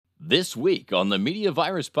This week on the Media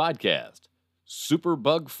Virus Podcast,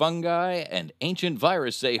 superbug fungi and ancient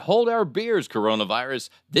virus say, hold our beers, coronavirus,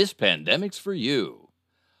 this pandemic's for you.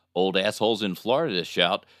 Old assholes in Florida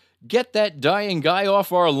shout, get that dying guy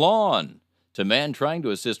off our lawn, to man trying to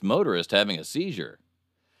assist motorist having a seizure.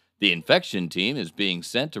 The infection team is being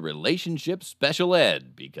sent to relationship special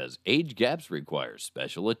ed because age gaps require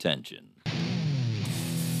special attention.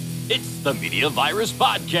 It's the Media Virus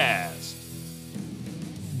Podcast.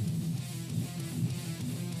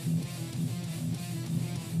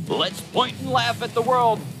 Let's point and laugh at the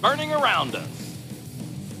world burning around us.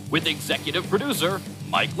 With executive producer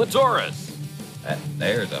Mike Latoris.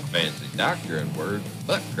 There's a fancy doctoring word,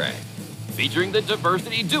 butt crack. Featuring the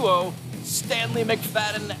diversity duo Stanley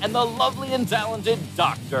McFadden and the lovely and talented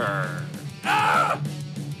Doctor. Shut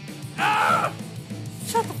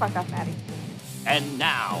the fuck up, Maddie. And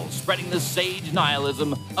now, spreading the sage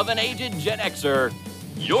nihilism of an aged Gen Xer,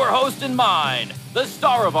 your host and mine, the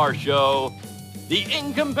star of our show, the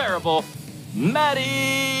incomparable Maddie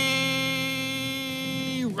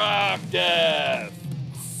Rockdeath.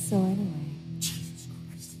 So anyway.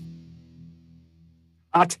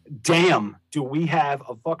 Hot damn, do we have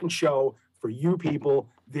a fucking show for you people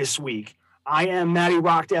this week. I am Maddie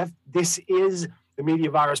Rockdeath. This is the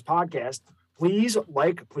Media Virus Podcast. Please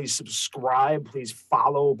like, please subscribe, please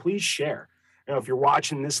follow, please share. You know, if you're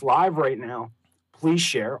watching this live right now, please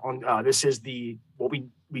share. On this is what we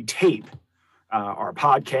tape our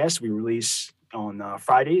podcast. We release on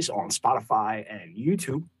Fridays on Spotify and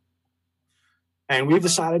YouTube. And we've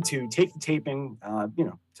decided to take the taping,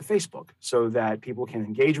 to Facebook so that people can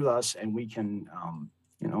engage with us and we can,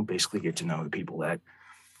 basically get to know the people that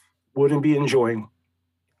wouldn't be enjoying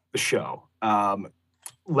the show.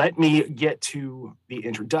 Let me get to the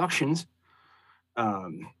introductions.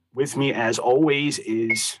 With me, as always,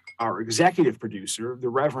 is our executive producer, the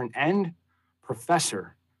Reverend and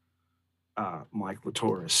Professor Mike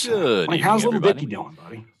Latoris. Good Mike, evening, how's little everybody. Dickie doing,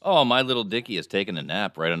 buddy? Oh, my little Dickie is taking a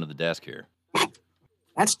nap right under the desk here.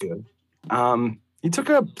 That's good. You took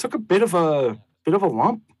a bit of a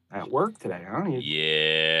lump at work today, huh?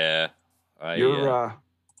 Yeah. I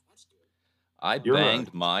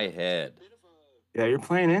banged my head. Yeah, you're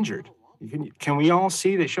playing injured. Can we all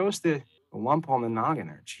see? They show us the lump on the noggin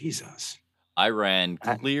there. Jesus. I ran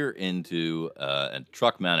clear into a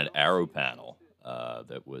truck-mounted arrow panel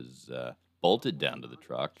that was bolted down to the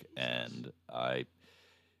truck, and I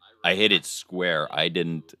hit it square. I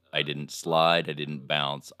didn't slide. I didn't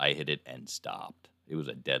bounce. I hit it and stopped. It was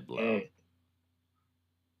a dead blow.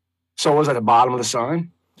 So was it at the bottom of the sign?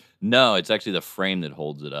 No, it's actually the frame that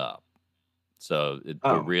holds it up. So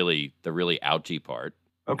the really ouchy part.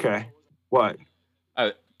 Okay. What?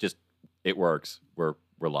 It works. We're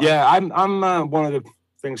live. Yeah, I'm one of the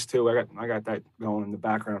things too. I got that going in the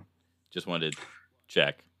background. Just wanted to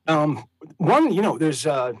check. There's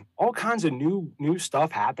all kinds of new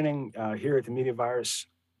stuff happening here at the Media Virus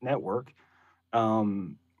Network.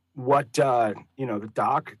 The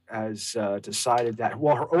doc has decided that,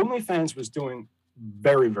 well, her OnlyFans was doing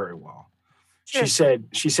very, very well. Sure.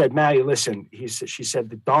 She said, Maddie, listen, she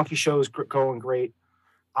said, the donkey show is going great.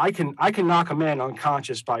 I can knock a man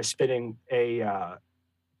unconscious by spitting a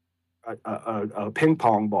ping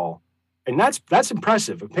pong ball. And that's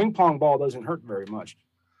impressive. A ping pong ball doesn't hurt very much.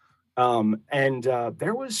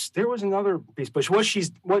 There was another piece, but what she's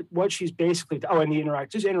basically, and the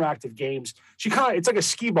interactive games. It's like a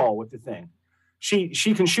skee ball with the thing. She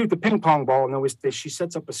can shoot the ping pong ball, and then she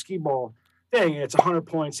sets up a skee ball thing, and it's 100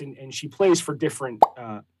 points, and she plays for different.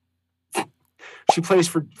 She plays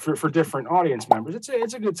for different audience members.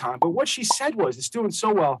 It's a good time. But what she said was, it's doing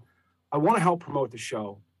so well. I want to help promote the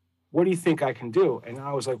show. What do you think I can do? And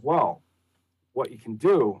I was like, well, what you can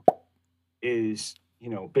do is,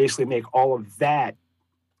 basically make all of that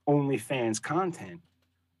OnlyFans content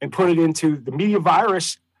and put it into the Media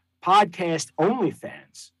Virus Podcast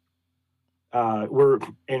OnlyFans.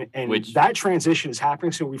 That transition is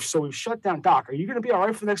happening. So we've shut down. Doc, are you going to be all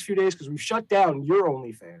right for the next few days? Because we've shut down your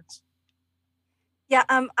OnlyFans. Yeah,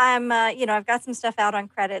 I've got some stuff out on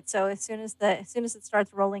credit. So as soon as it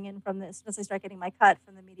starts rolling in as soon as I start getting my cut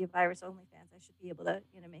from the Media Virus OnlyFans, I should be able to,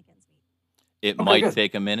 make ends meet. It might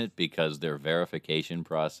take a minute because their verification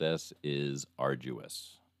process is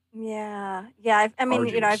arduous. Yeah. I've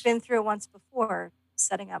been through it once before,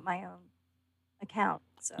 setting up my own account.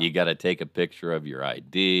 So you got to take a picture of your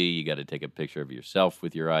ID. You got to take a picture of yourself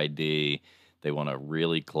with your ID. They want a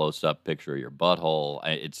really close-up picture of your butthole.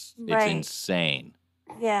 It's insane.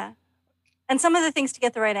 Yeah. And some of the things to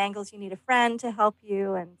get the right angles, you need a friend to help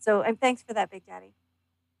you. And thanks for that, Big Daddy.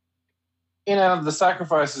 The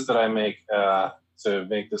sacrifices that I make to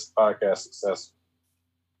make this podcast successful.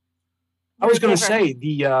 I was going to Giver. say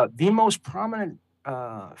the most prominent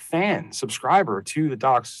subscriber to the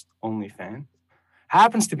Docs Only fan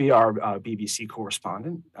happens to be our BBC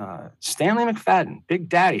correspondent, Stanley McFadden. Big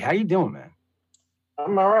Daddy, how you doing, man?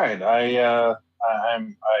 I'm all right. I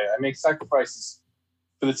make sacrifices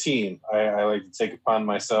for the team. I like to take upon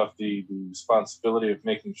myself the responsibility of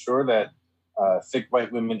making sure that thick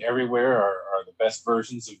white women everywhere are the best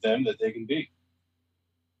versions of them that they can be.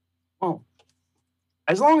 Well,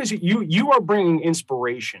 as long as you are bringing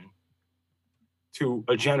inspiration to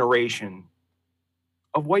a generation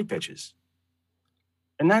of white bitches,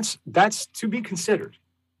 and that's to be considered.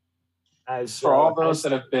 As for all those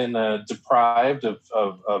that have been deprived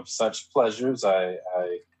of such pleasures, I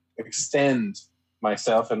extend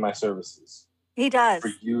myself and my services. He does.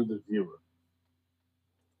 For you, the viewer.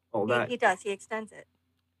 Oh, He does. He extends it.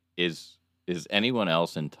 Is anyone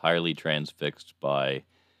else entirely transfixed by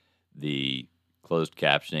the closed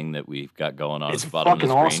captioning that we've got going on It's at the bottom of the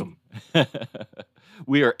fucking screen?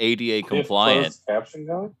 We are ADA compliant. Closed caption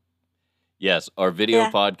going? Yes, our video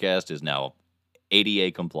Yeah. podcast is now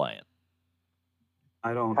ADA compliant.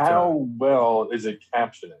 I don't. How well is it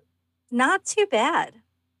captioning? Not too bad.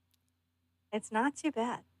 It's not too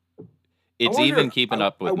bad. It's wonder- even keeping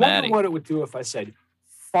up with I wonder Maddie. what it would do if I said,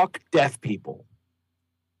 "Fuck deaf people."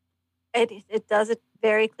 It does it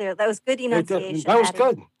very clear. That was good enunciation. That was Maddie.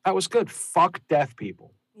 good. That was good. Fuck deaf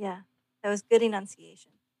people. Yeah, that was good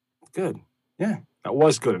enunciation. Good. Yeah, that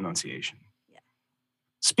was good enunciation. Yeah.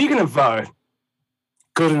 Speaking of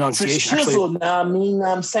good enunciation, actually, now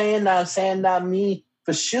I'm saying, not me.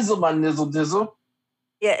 For shizzle, my nizzle dizzle.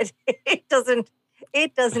 Yeah, it doesn't.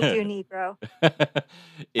 It doesn't do Negro.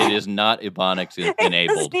 It is not Ebonics It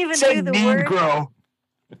enabled. doesn't even said do the word. Negro.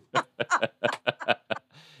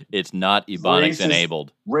 It's not Ebonics Racist.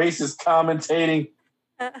 enabled. Racist commentating.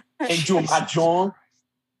 Ain't doing my joint.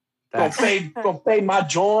 Gonna pay my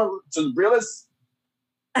joint to the realest.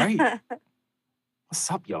 Right. What's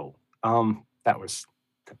up, yo? That was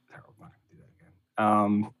terrible. I'm not gonna do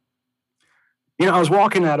that again. I was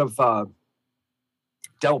walking out of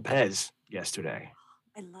Del Pez yesterday.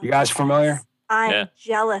 I love You guys Del familiar? Pez. I'm Yeah.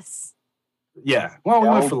 jealous. Yeah. Well, we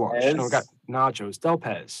went for Del lunch. Pez? We got nachos. Del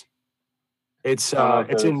Pez. It's Oh,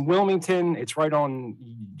 it's okay. in Wilmington. It's right on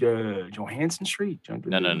Johansson Street. No. It's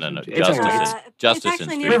anyway, Justice. it's- Justice it's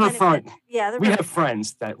actually and near Street. Riverfront. Yeah, the we have Riverfront.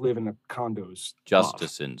 friends that live in the condos.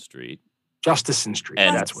 Justison Street. Justison Street.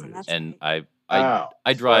 And- That's what it is. That's And right.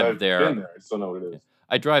 I drive I've there. been there. I still know what it is.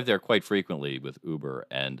 I drive there quite frequently with Uber,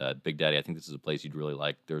 and Big Daddy, I think this is a place you'd really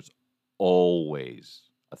like. There's always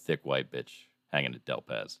a thick white bitch hanging at Del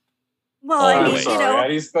Pez. Well, I I'm mean, Always. you sorry. know, How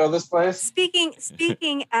do you spell this place? speaking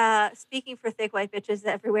for thick white bitches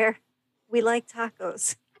everywhere, we like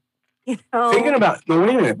tacos. You know, Thinking about, no, wait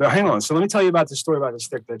a minute, but hang on. So let me tell you about the story about this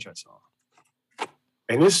thick bitch I saw.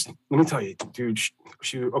 And this, let me tell you, dude,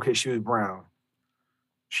 she was brown.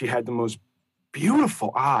 She had the most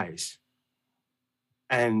beautiful eyes.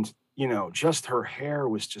 And, just her hair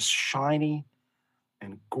was just shiny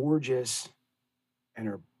and gorgeous. And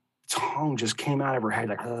her tongue just came out of her head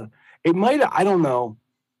like, it might have, I don't know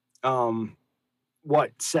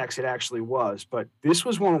what sex it actually was, but this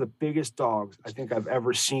was one of the biggest dogs I think I've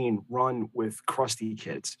ever seen run with crusty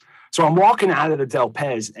kids. So I'm walking out of the Del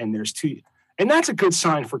Pez and there's two, and that's a good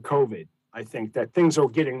sign for COVID. I think that things are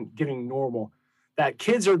getting normal, that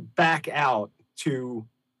kids are back out to,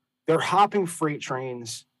 they're hopping freight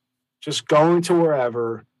trains, just going to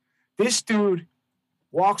wherever. This dude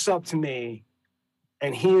walks up to me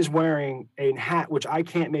and he is wearing a hat, which I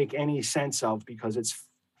can't make any sense of because it's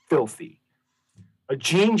filthy. A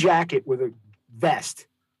jean jacket with a vest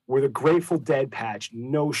with a Grateful Dead patch,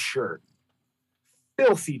 no shirt.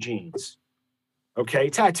 Filthy jeans. Okay,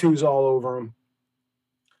 tattoos all over him.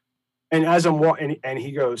 And as I'm walking, and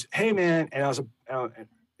he goes, "Hey, man," and I was,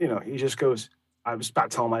 he just goes, I was about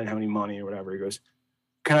to tell him I didn't have any money or whatever. He goes,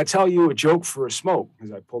 "Can I tell you a joke for a smoke?"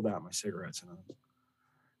 Because I pulled out my cigarettes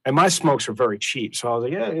and my smokes are very cheap. So I was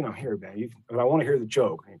like, "Yeah, here, man. But I want to hear the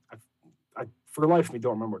joke." I for the life of me,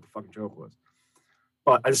 don't remember what the fucking joke was.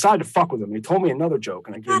 But I decided to fuck with him. He told me another joke,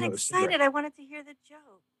 and I gave him got another excited. cigarette. I wanted to hear the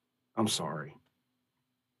joke. I'm sorry.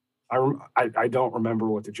 I don't remember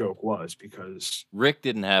what the joke was because Rick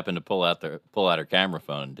didn't happen to pull out her camera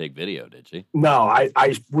phone and take video, did she? no,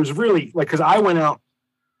 I was really because I went out.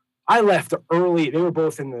 I left early. They were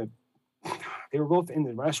both in the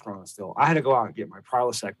restaurant still. I had to go out and get my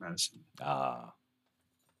Prilosec medicine.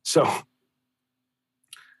 So,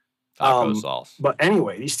 Taco sauce. but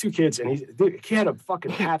anyway, these two kids, and he had a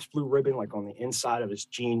fucking Pabst Blue Ribbon like on the inside of his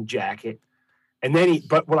jean jacket, And then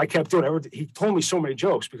but what I kept doing, he told me so many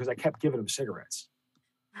jokes because I kept giving him cigarettes.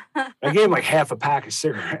 I gave him like half a pack of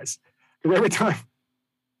cigarettes. Because every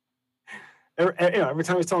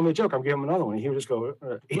time he's telling me a joke, I'm giving him another one. He would just go,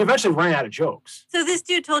 he eventually ran out of jokes. So this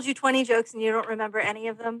dude told you 20 jokes and you don't remember any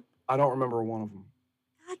of them? I don't remember one of them.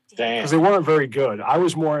 God damn. Damn. Because they weren't very good. I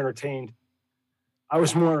was more entertained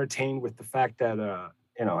with the fact that,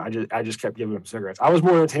 I just kept giving him cigarettes. I was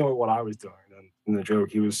more entertained with what I was doing than the joke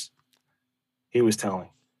he was telling.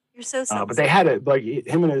 You're so But they had it like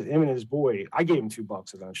him and his boy. I gave him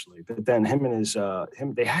 $2 eventually, but then him and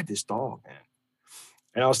they had this dog, man.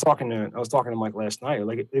 And I was talking to Mike last night.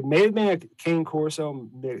 Like it may have been a Cane Corso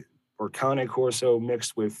or Cane Corso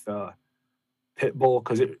mixed with pit bull,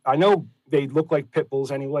 because I know they look like pit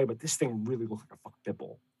bulls anyway, but this thing really looked like a fucking pit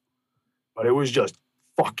bull. But it was just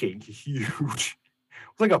fucking huge.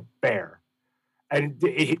 It was like a bear. And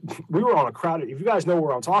we were on a crowded. If you guys know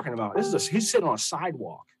where I'm talking about, he's sitting on a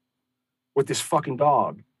sidewalk with this fucking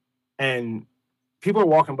dog, and people are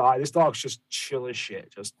walking by. This dog's just chill as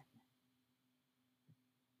shit.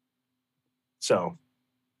 So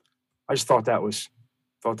I just thought that was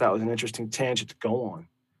an interesting tangent to go on.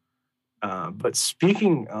 But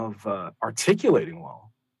speaking of articulating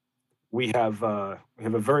well, we have a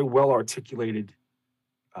very well articulated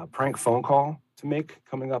prank phone call to make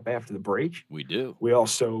coming up after the break. We do. We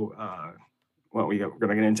also we're going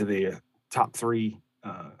to get into the top 3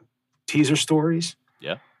 teaser stories.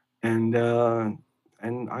 Yeah. And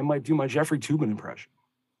I might do my Jeffrey Toobin impression.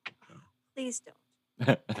 Please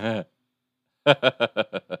don't.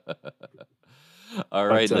 All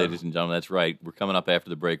right, ladies and gentlemen, that's right. We're coming up after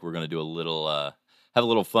the break. We're going to do have a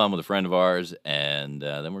little fun with a friend of ours, and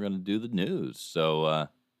then we're going to do the news. So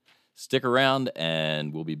stick around,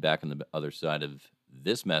 and we'll be back on the other side of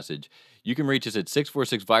this message. You can reach us at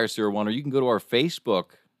 646-VIRUS-01, or you can go to our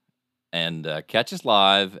Facebook and catch us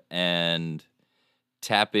live and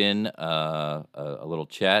tap in a little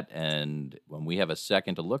chat, and when we have a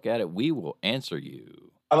second to look at it, we will answer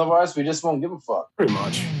you. Otherwise, we just won't give a fuck. Pretty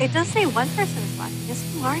much. It does say one person is watching. Just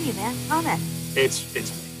who are you, man? Comment. It's me.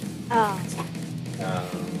 Oh,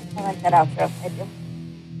 I like that outro. I do.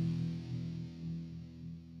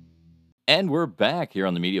 And we're back here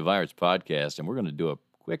on the Media Virus Podcast, and we're going to do a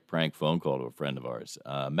quick prank phone call to a friend of ours.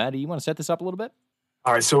 Maddie, you want to set this up a little bit?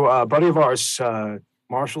 All right, so a buddy of ours,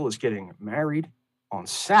 Marshall, is getting married on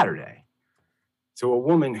Saturday to a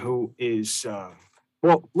woman who is,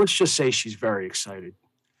 let's just say she's very excited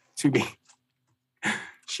to be.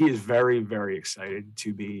 She is very, very excited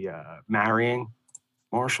to be marrying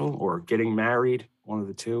Marshall or getting married, one of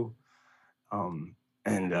the two. And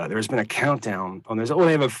there's been a countdown on this. Oh,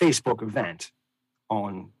 they have a Facebook event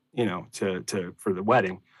on, for the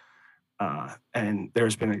wedding. And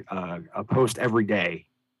there's been a post every day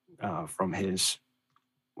from his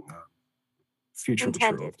future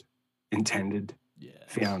intended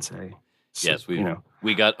fiance. So, yes,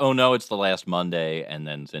 we got, oh no, it's the last Monday, and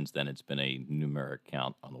then since then it's been a numeric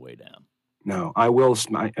count on the way down. No, I will.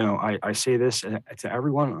 I say this to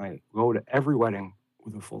everyone. I go to every wedding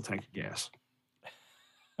with a full tank of gas.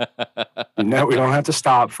 We don't have to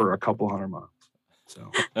stop for a couple hundred miles. So,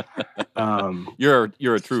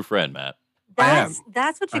 you're a true friend, Matt.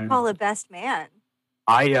 That's what you call a best man.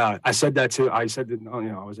 I said that too. I said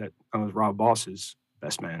that I was Rob Boss's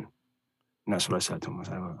best man, and that's what I said to him. I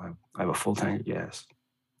said, I have a full tank of gas.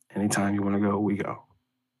 Anytime you want to go, we go.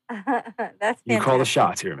 That's fantastic. You call the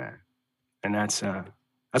shots here, man. And that's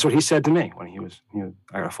what he said to me when he was I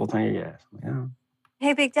got a full tank of gas. Yeah.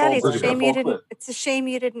 Hey, Big Daddy, it's a shame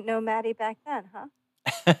you didn't know Maddie back then, huh?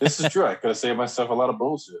 This is true. I could have saved myself a lot of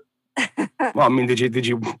bullshit. Well, I mean, did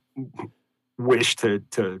you wish to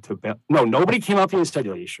no, nobody came up to you and said,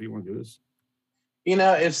 you sure you want to do this?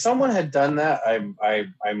 If someone had done that,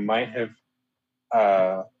 I might have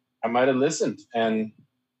listened and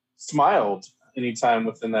smiled anytime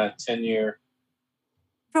within that 10-year.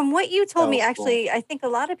 From what you told me, actually, I think a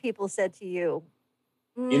lot of people said to you,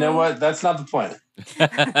 you know what? That's not the point.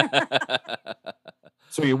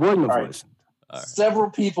 So you wouldn't have listened. Right. Several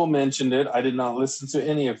people mentioned it. I did not listen to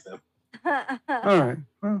any of them. All right.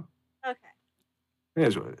 Well, okay. It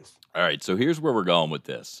is what it is. All right, so here's where we're going with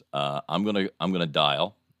this. I'm gonna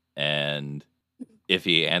dial, and if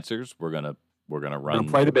he answers, we're gonna run. We're gonna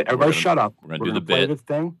play the bit. Everybody, shut up. We're gonna do the play bit the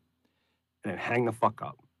thing, and hang the fuck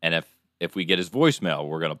up. And if we get his voicemail,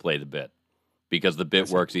 we're gonna play the bit because the bit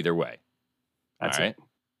works either way. That's all right. it.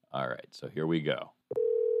 All right. So here we go.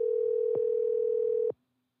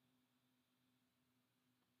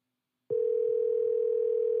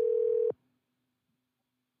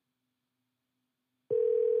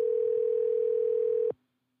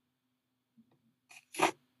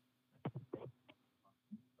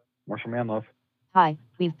 Marshall Manlove. Hi,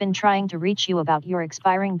 we've been trying to reach you about your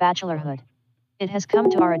expiring bachelorhood. It has come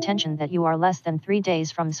to our attention that you are less than 3 days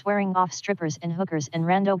from swearing off strippers and hookers and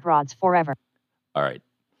rando broads forever. All right.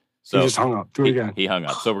 He So just hung up. Do it again. he hung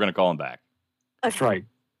up. So we're going to call him back That's right.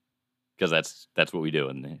 because that's what we do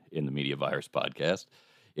in the Media Virus podcast.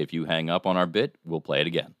 If you hang up on our bit, we'll play it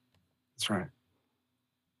again. That's right.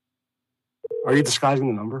 Are you disguising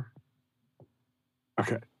the number?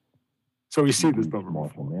 Okay. So we see this number.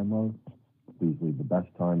 Marshall Manlove. Please leave the best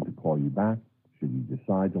time to call you back should you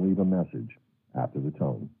decide to leave a message after the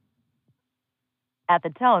tone. At the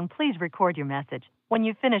tone, please record your message. When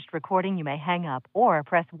you've finished recording, you may hang up or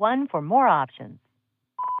press 1 for more options.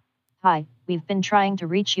 Hi, we've been trying to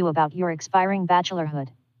reach you about your expiring bachelorhood.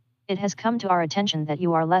 It has come to our attention that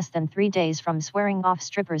you are less than 3 days from swearing off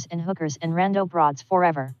strippers and hookers and rando broads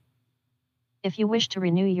forever. If you wish to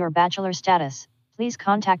renew your bachelor status, please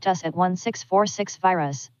contact us at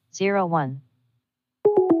 1646-VIRUS-01.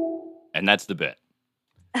 And that's the bit.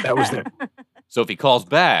 That was it. So if he calls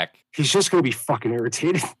back, He's just going to be fucking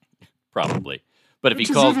irritated. probably. But if he Which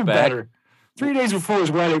is calls even back, better. 3 days before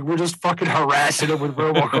his wedding, we're just fucking harassing him with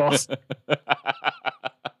robocalls.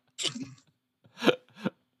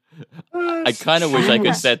 I kind of wish I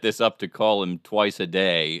could set this up to call him twice a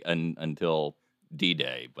day until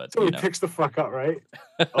D-Day, but So you he know. picks the fuck up, right?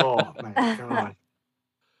 Oh my god.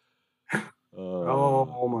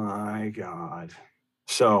 Oh my god.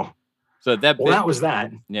 So So that bit, that was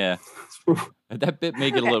that. yeah, that bit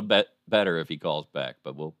may get a little bit better if he calls back,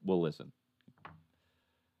 but we'll listen.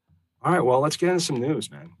 All right, well, let's get into some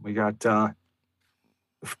news, man. We got the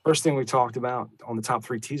first thing we talked about on the top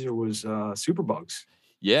 3 teaser was superbugs.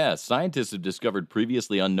 Yeah, scientists have discovered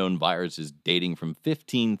previously unknown viruses dating from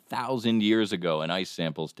 15,000 years ago in ice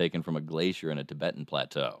samples taken from a glacier in a Tibetan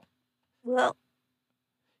plateau. Well,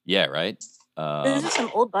 Yeah, right? those are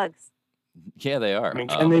some old bugs. Yeah, they are. I mean,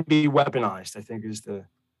 can they be weaponized? I think is the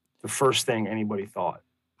first thing anybody thought.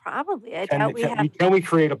 Probably. I Can, doubt we have. can we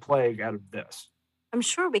create a plague out of this? I'm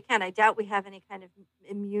sure we can. I doubt we have any kind of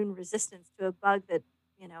immune resistance to a bug that,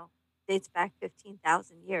 dates back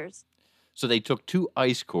 15,000 years. So they took 2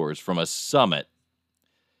 ice cores from a summit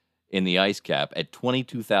in the ice cap at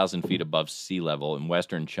 22,000 feet above sea level in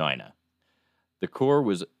western China. The core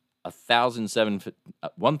was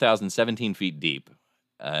 1,017 feet deep,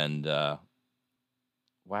 and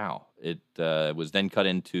wow, it was then cut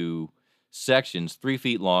into sections 3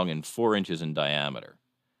 feet long and 4 inches in diameter.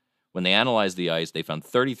 When they analyzed the ice, they found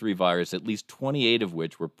 33 viruses, at least 28 of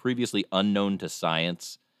which were previously unknown to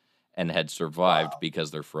science and had survived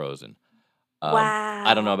because they're frozen. Wow.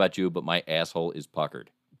 I don't know about you, but my asshole is puckered.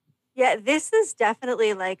 Yeah, this is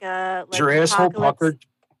definitely like a. Is your asshole apocalypse- puckered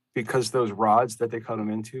because those rods that they cut them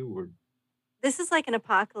into were? This is like an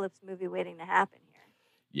apocalypse movie waiting to happen here.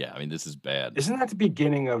 Yeah, I mean, this is bad. Isn't that the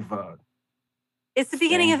beginning of? It's the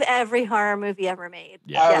beginning Same. of every horror movie ever made.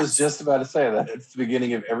 Yeah. I Yes. was just about to say that. It's the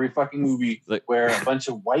beginning of every fucking movie Like- where a bunch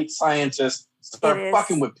of white scientists start It is.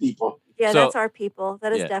 fucking with people. Yeah, So- that's our people.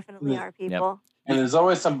 That is Yeah. definitely our people. And there's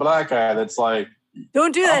always some black guy that's like,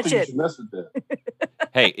 Don't do I that don't think you shit. should mess with that.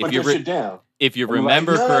 Hey, Put that shit down. if you And I'm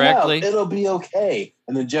remember like, "No, no, no, correctly, it'll be okay.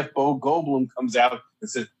 And then Jeff Goldblum comes out and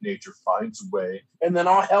says, nature finds a way. And then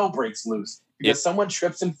all hell breaks loose because someone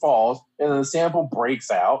trips and falls and then the sample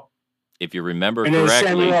breaks out. if you remember And then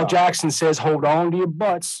Samuel correctly, L. Jackson says, "Hold on to your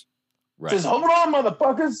butts." right. Says, hold on,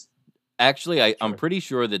 motherfuckers. Actually, I'm Sure. pretty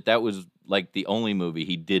sure that was like the only movie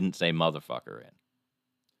he didn't say motherfucker in.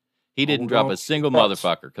 He didn't Hold drop on a to single your butts.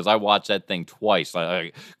 motherfucker because I watched that thing twice.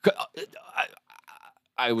 I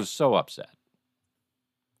was so upset.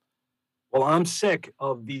 Well, I'm sick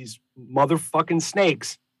of these motherfucking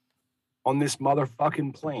snakes on this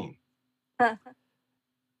motherfucking plane.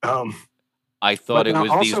 I thought But it now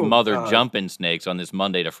was these also, mother jumping snakes on this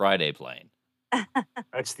Monday to Friday plane.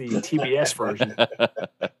 That's the TBS version.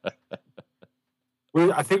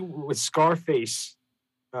 I think with Scarface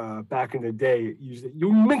back in the day, used it.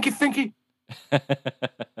 You minky finky.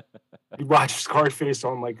 You watch Scarface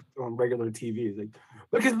on regular TV. It's like,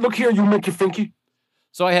 look here, you minky finky.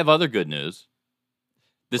 So I have other good news.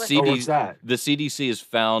 The What? Oh, what's that? The CDC has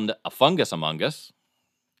found a fungus among us.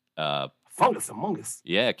 Fungus among us.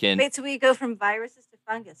 Yeah, Wait, so we go from viruses to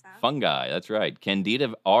fungus, huh? fungi. That's right,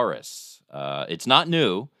 Candida auris. It's not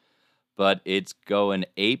new, but it's going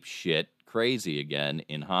ape shit crazy again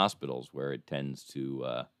in hospitals where it tends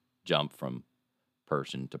to jump from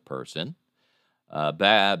person to person.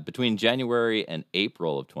 Between January and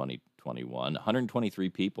April of 2021, 123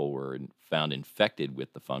 people were found infected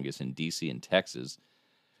with the fungus in D.C. and Texas,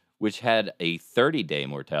 which had a 30-day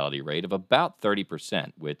mortality rate of about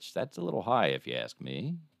 30%, which that's a little high if you ask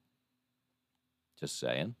me. Just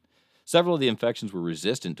saying. Several of the infections were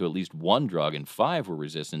resistant to at least one drug, and 5 were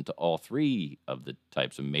resistant to all 3 of the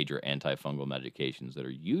types of major antifungal medications that are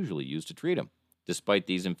usually used to treat them. Despite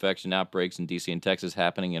these infection outbreaks in D.C. and Texas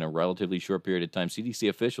happening in a relatively short period of time, CDC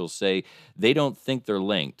officials say they don't think they're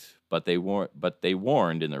linked, but they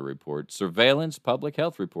warned in their report, surveillance, public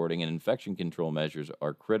health reporting, and infection control measures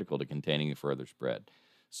are critical to containing further spread.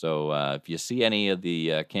 So if you see any of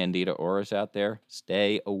the Candida auris out there,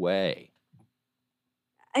 stay away.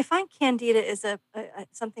 I find Candida is a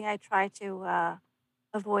something I try to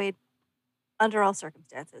avoid under all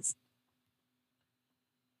circumstances.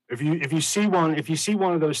 If you see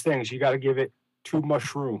one of those things, you got to give it 2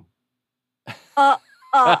 mushroom. I'm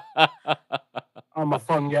a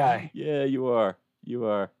fun guy. Yeah, you are.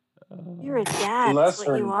 You're a dad. That's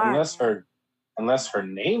what you are. Unless her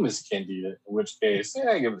name is Candida, in which case,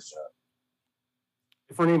 yeah, give it a shot.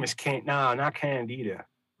 If her name is not Candida.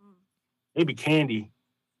 Maybe Candy.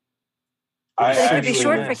 It could be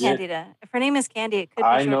short for Candida. If her name is Candy, it could be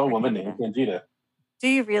short for Candida. I know a woman named Candida. Do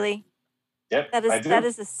you really? Yep, that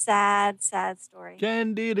is a sad, sad story.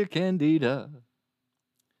 Candida.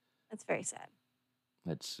 That's very sad.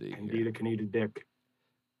 Let's see. Candida can eat a dick.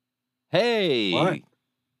 Hey! What?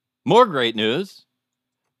 More great news.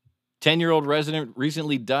 10-year-old resident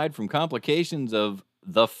recently died from complications of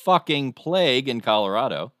the fucking plague in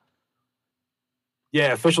Colorado.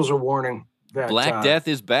 Yeah, officials are warning that Black Death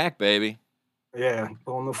is back, baby. Yeah,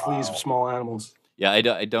 blowing the fleas of small animals. Yeah,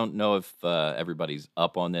 I don't know if everybody's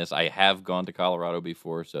up on this. I have gone to Colorado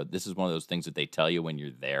before, so this is one of those things that they tell you when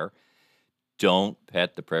you're there. Don't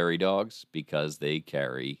pet the prairie dogs because they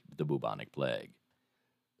carry the bubonic plague.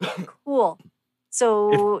 Cool.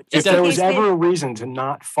 So if there was ever a reason to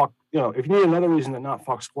not fuck, if you need another reason to not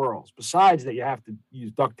fuck squirrels, besides that you have to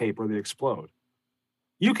use duct tape or they explode,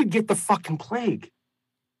 you could get the fucking plague.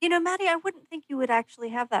 Maddie, I wouldn't think you would actually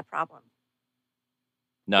have that problem.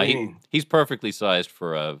 No, he's perfectly sized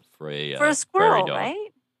for a squirrel, dog.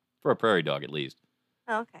 right? For a prairie dog, at least.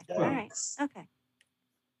 Oh, okay. All right. Okay. If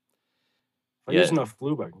I use enough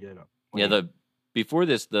flu, I can get it up. Yeah, before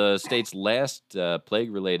this, the state's last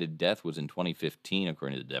plague-related death was in 2015,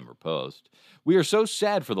 according to the Denver Post. We are so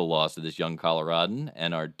sad for the loss of this young Coloradan,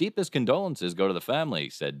 and our deepest condolences go to the family,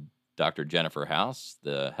 said Dr. Jennifer House,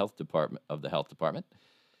 the health department.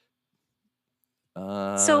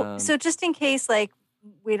 So just in case,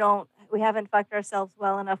 we haven't fucked ourselves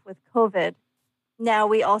well enough with COVID, now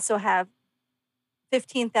we also have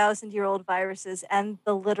 15,000-year-old viruses and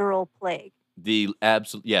the literal plague. The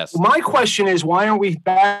absolute, yes. Well, my question is, why aren't we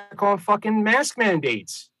back on fucking mask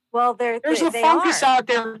mandates? Well, there's a fungus out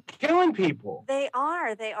there killing people. They are.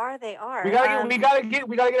 We gotta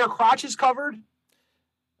get our crotches covered.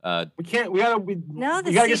 We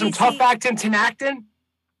gotta get some tough actin Tinactin.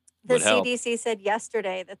 The CDC said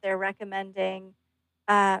yesterday that they're recommending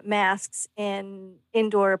masks in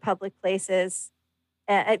indoor public places.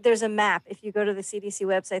 There's a map. If you go to the CDC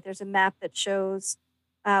website, there's a map that shows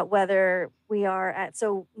whether we are at.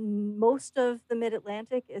 So most of the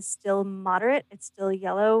Mid-Atlantic is still moderate. It's still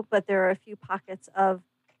yellow, but there are a few pockets of.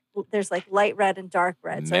 There's light red and dark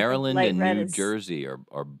red. So Maryland and New Jersey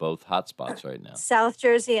are both hotspots right now. South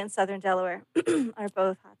Jersey and Southern Delaware are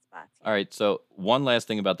both hotspots. Yeah. All right. So one last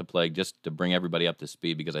thing about the plague, just to bring everybody up to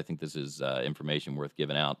speed, because I think this is information worth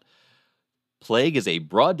giving out. Plague is a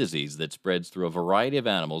broad disease that spreads through a variety of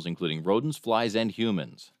animals, including rodents, flies, and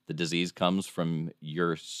humans. The disease comes from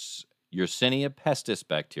Yersinia pestis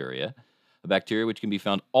bacteria, a bacteria which can be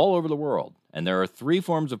found all over the world. And there are 3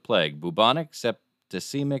 forms of plague: bubonic,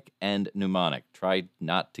 septicemic, and pneumonic. Try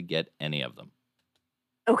not to get any of them.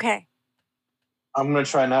 Okay. I'm going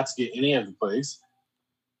to try not to get any of the plagues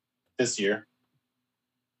this year.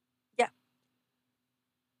 Yeah.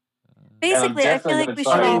 Basically, I feel like we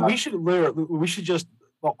should just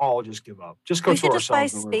all just give up. Just go throw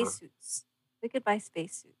ourselves in the river. We should just buy spacesuits. We could buy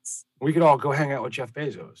spacesuits. We could all go hang out with Jeff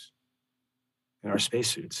Bezos in our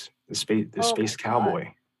spacesuits. The space cowboy.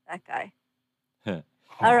 That guy.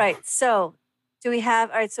 All right. So do we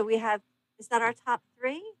have? All right. So we have. Is that our top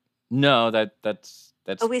 3? No, that's.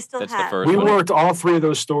 Oh, we still that's have. The first we one. worked all 3 of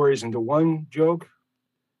those stories into one joke.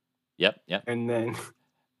 Yep. And then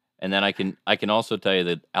I can also tell you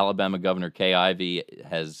that Alabama Governor Kay Ivey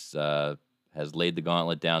has laid the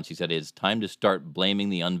gauntlet down. She said it's time to start blaming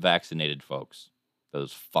the unvaccinated folks,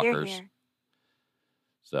 those fuckers. Here.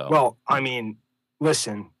 So well, I mean,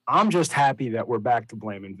 listen, I'm just happy that we're back to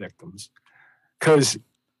blaming victims, because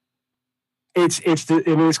it's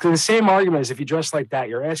the same argument as if you dress like that,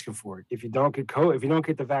 you're asking for it. If you don't get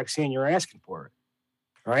the vaccine, you're asking for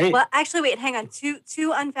it, right? Well, actually, wait, hang on.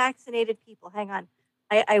 Two unvaccinated people. Hang on.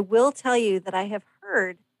 I will tell you that I have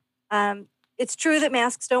heard. It's true that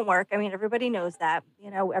masks don't work. I mean, everybody knows that.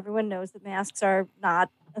 Everyone knows that masks are not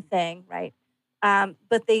a thing, right?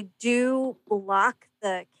 But they do block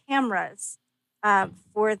the cameras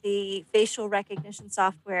for the facial recognition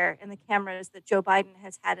software and the cameras that Joe Biden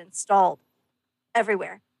has had installed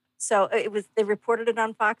everywhere. So they reported it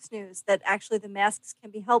on Fox News that actually the masks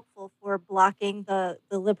can be helpful for blocking the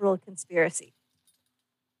liberal conspiracy.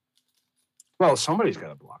 Well, somebody's got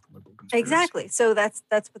to block the liberal conspiracy. Exactly. So that's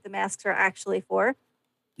what the masks are actually for.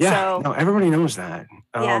 Yeah. So, no, everybody knows that.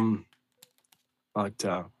 Yeah. But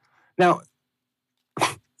now,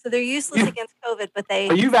 so they're useless against COVID, but they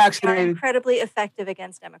are you are vaccinated? incredibly effective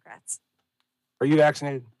against Democrats. Are you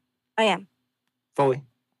vaccinated I am. fully?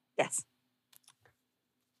 Yes.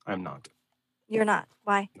 I'm not. You're not.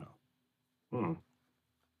 Why? Hmm.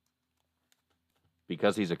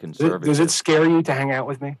 Because he's a conservative. Does it scare you to hang out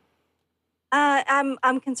with me?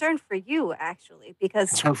 I'm concerned for you actually because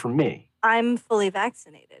Concerned for me, I'm fully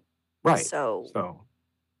vaccinated. right? So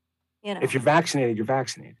If you're vaccinated, you're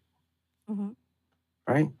vaccinated, Mhm.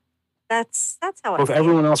 right? that's how Well, if I feel.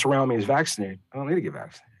 everyone else around me is vaccinated, I don't need to get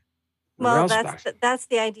vaccinated. Everyone Well, else is that's vaccinated. that's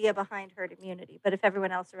the idea behind herd immunity. But if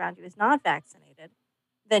everyone else around you is not vaccinated,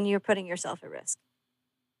 then you're putting yourself at risk.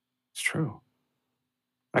 It's true.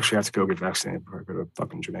 Actually, I have to go get vaccinated before I go to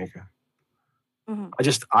fucking Jamaica.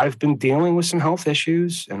 Mhm. I've been dealing with some health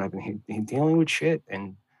issues, and I've been dealing with shit.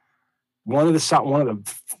 And one of the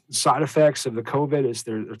side effects of the COVID is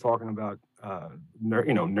they're talking about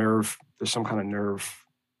nerve. There's some kind of nerve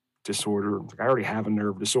disorder. Like, I already have a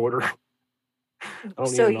nerve disorder. I don't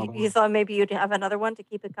So need another you one. thought maybe you'd have another one to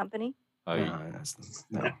keep it company? Oh, No,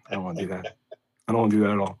 I don't want to do that. I don't want to do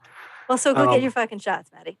that at all. Well, so go get Um, your fucking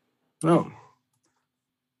shots, Maddie. No.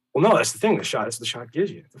 Well, no, that's the thing. The shot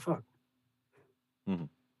gives you. The fuck. Mhm.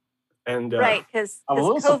 And Right, because I'm a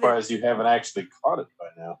little COVID. surprised you haven't actually caught it by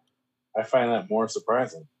now. I find that more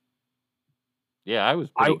surprising. Yeah, I was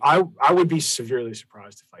I would be severely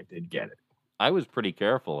surprised if I did get it. I was pretty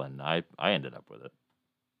careful, and I ended up with it.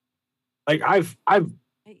 Like I've Yeah,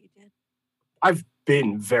 you did. I've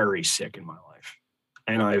been very sick in my life,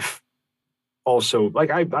 and I've also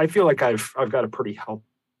I feel like I've got a pretty healthy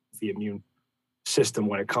immune system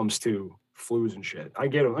when it comes to flus and shit. I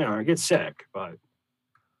get sick, but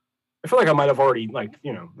I feel like I might have already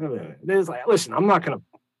there's listen, I'm not gonna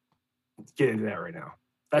get into that right now.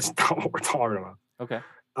 That's not what we're talking about. Okay.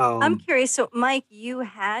 I'm curious. So, Mike, you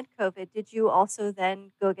had COVID. Did you also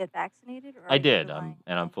then go get vaccinated? Or are I you did, relying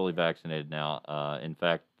and I'm on fully it? vaccinated now. In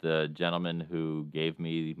fact, the gentleman who gave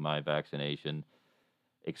me my vaccination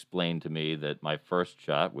explained to me that my first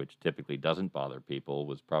shot, which typically doesn't bother people,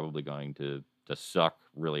 was probably going to suck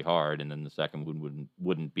really hard, and then the second one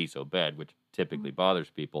wouldn't be so bad, which typically bothers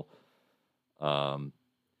people.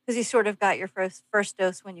 Because you sort of got your first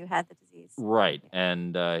dose when you had the disease. Right,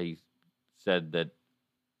 and he said that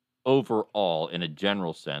overall, in a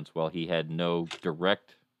general sense, while he had no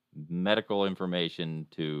direct medical information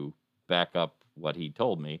to back up what he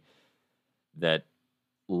told me, that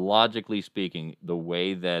logically speaking, the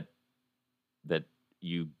way that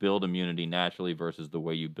you build immunity naturally versus the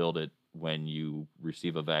way you build it when you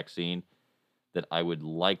receive a vaccine, that I would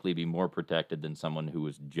likely be more protected than someone who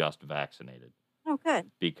was just vaccinated, Oh, good.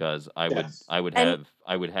 because Yes. I would And-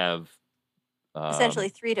 have Essentially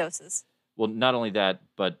 3 doses. well, not only that,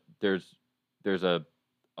 but there's a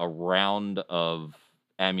round of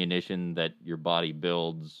ammunition that your body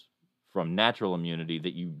builds from natural immunity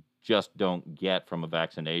that you just don't get from a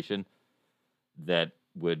vaccination, that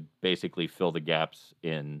would basically fill the gaps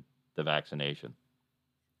in the vaccination.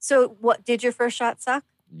 So, what did your first shot suck?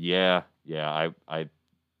 Yeah.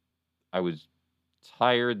 I was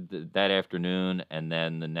tired that afternoon, and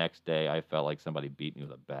then the next day I felt like somebody beat me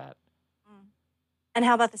with a bat. And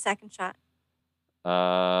how about the second shot?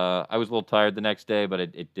 I was a little tired the next day, but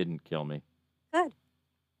it didn't kill me. Good.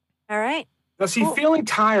 All right. Now, see, Cool. feeling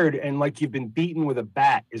tired and like you've been beaten with a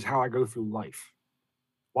bat is how I go through life.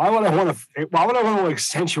 Why would I want to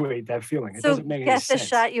accentuate that feeling? It So doesn't make any get the sense.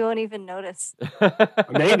 shot, you won't even notice.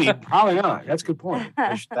 Maybe, probably not. That's a good point.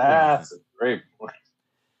 That's a great point.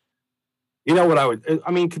 You know what I would?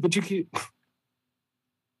 I mean, but you could.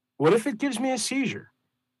 What if it gives me a seizure?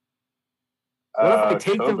 What if I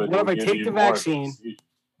take the- COVID what if will I give take you the more than a vaccine? seizure.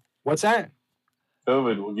 What's that?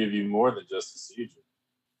 COVID will give you more than just a seizure.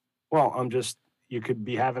 Well, you could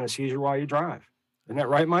be having a seizure while you drive. Isn't that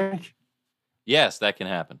right, Mike? Yes, that can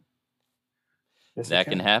happen. Yes, it That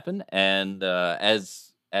can happen. And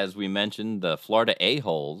as we mentioned, the Florida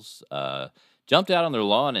a-holes jumped out on their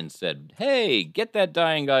lawn and said, "Hey, get that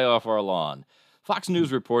dying guy off our lawn." Fox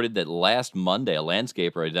News reported that last Monday, a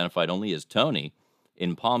landscaper identified only as Tony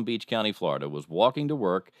in Palm Beach County, Florida, was walking to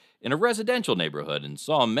work in a residential neighborhood and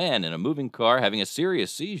saw a man in a moving car having a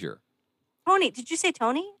serious seizure. Tony, did you say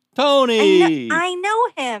Tony? Tony! I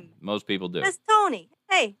know him. Most people do. That's Tony.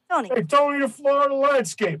 Hey, Tony. Hey, Tony the Florida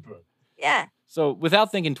landscaper. Yeah. So,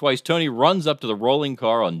 without thinking twice, Tony runs up to the rolling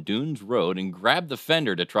car on Dunes Road and grabbed the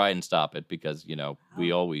fender to try and stop it because,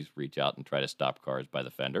 we always reach out and try to stop cars by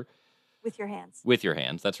the fender. With your hands. With your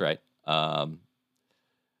hands, that's right.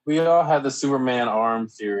 We all had the Superman arm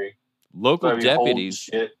theory. Local deputies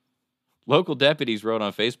Shit. wrote on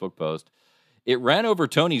a Facebook post, it ran over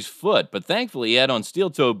Tony's foot, but thankfully he had on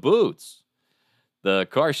steel-toe boots. The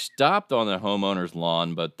car stopped on the homeowner's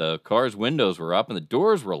lawn, but the car's windows were up and the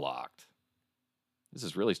doors were locked. This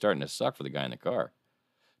is really starting to suck for the guy in the car.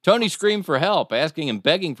 Tony screamed for help, asking and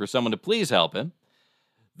begging for someone to please help him.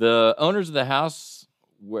 The owners of the house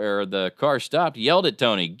where the car stopped yelled at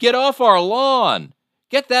Tony, "Get off our lawn!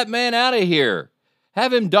 Get that man out of here!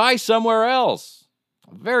 Have him die somewhere else!"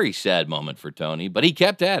 A very sad moment for Tony, but he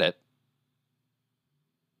kept at it.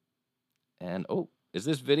 And, is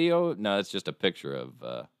this video? No, it's just a picture of...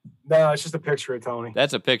 No, it's just a picture of Tony.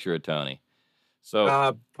 That's a picture of Tony.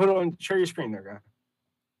 So... put on, share your screen there,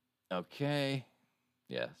 guy. Okay.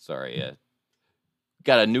 Yeah, sorry.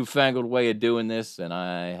 Got a newfangled way of doing this, and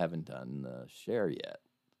I haven't done the share yet.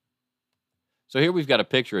 So here we've got a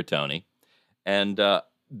picture of Tony, and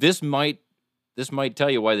this might tell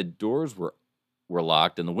you why the doors were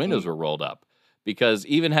locked and the windows were rolled up. Because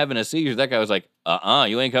even having a seizure, that guy was like,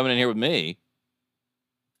 you ain't coming in here with me.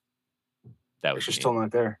 That was Picture's still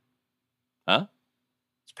not there. Huh?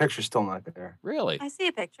 This picture's still not there. Really? I see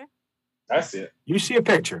a picture. I see it. You see a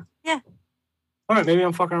picture? Yeah. All right, maybe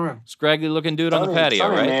I'm fucking around. Scraggly looking dude on the patio,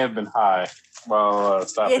 Tony right? may have been high while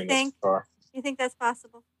stopping his car. You think that's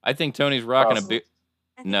possible? I think Tony's rocking a beer.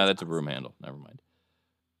 I think No, it's that's a possible. broom handle. Never mind.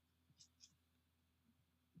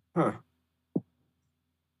 Huh.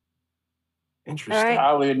 Interesting. All right.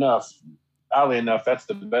 Oddly enough, that's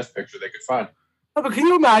the best picture they could find. Oh, but can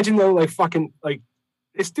you imagine though, like fucking like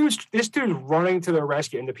this dude's running to the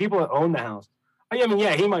rescue, and the people that own the house. I mean,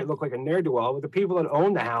 yeah, he might look like a ne'er do well, but the people that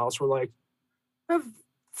own the house were like,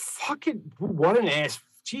 "Fucking what an ass!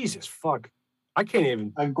 Jesus fuck! I can't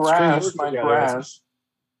even." My string grass, words my together. grass.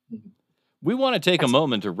 We want to take a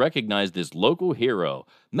moment to recognize this local hero.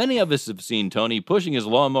 Many of us have seen Tony pushing his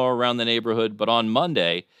lawnmower around the neighborhood, but on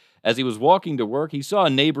Monday, as he was walking to work, he saw a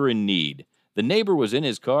neighbor in need. The neighbor was in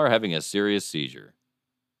his car having a serious seizure.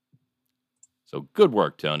 So good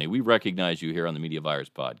work, Tony. We recognize you here on the Media Virus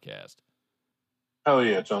Podcast. Hell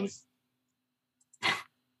yeah, Tony.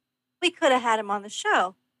 We could have had him on the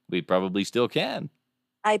show. We probably still can.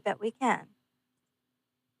 I bet we can.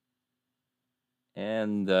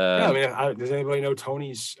 And Yeah, I mean, does anybody know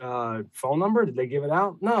Tony's phone number? Did they give it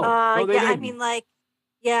out? No. No, they Yeah, I didn't. mean,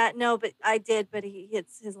 no, but I did, but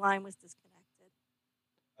his line was disconnected.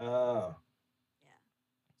 Oh. Yeah.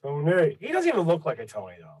 Tony. He doesn't even look like a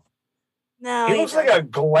Tony though. No, He looks like a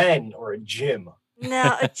Glenn or a Jim.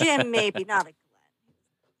 No, a Jim maybe, not a Glenn.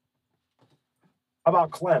 How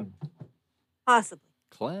about Clem? Possibly.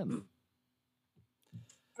 Clem.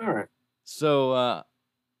 All right. So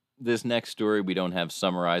this next story we don't have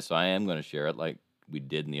summarized, so I am going to share it like we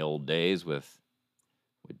did in the old days with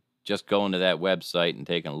just going to that website and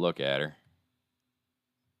taking a look at her.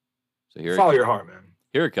 So here, Follow your heart, man.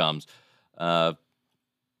 Here it comes.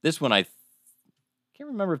 This one I can't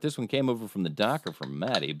remember if this one came over from the doc or from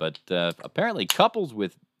Maddie, but apparently couples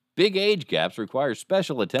with big age gaps require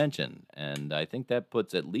special attention, and I think that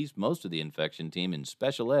puts at least most of the infection team in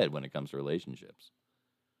special ed when it comes to relationships.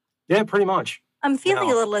 Yeah, pretty much. I'm feeling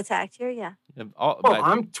No. a little attacked here, yeah. Well,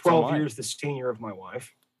 I'm 12 years the senior of my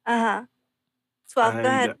wife. Uh-huh. 12, And, go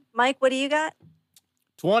ahead. Mike, what do you got?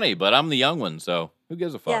 20, but I'm the young one, so who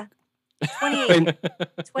gives a fuck? Yeah. 28.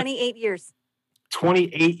 28 years.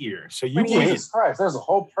 28 years. So you 28. win. Jesus Christ, there's a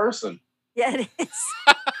whole person. Yeah, it is.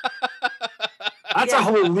 That's Yeah. a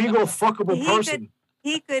whole legal fuckable He person.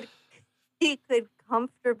 He could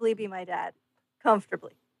comfortably be my dad.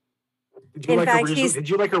 Comfortably. Did you, in like fact, originally, he's- did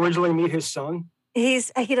you like originally meet his son? He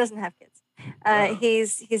doesn't have kids. Oh.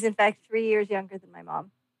 He's in fact 3 years younger than my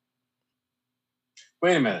mom.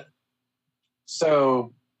 Wait a minute.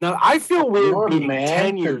 So Now, I feel weird your being man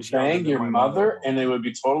 10 could years younger bang than your my mother and it would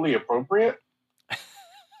be totally appropriate?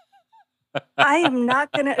 I am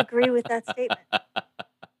not going to agree with that statement.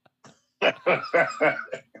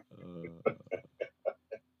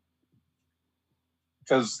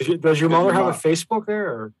 Because Does your mother have a mom- Facebook there?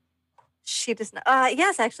 Or? She does not.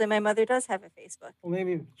 Yes, actually, my mother does have a Facebook. Well,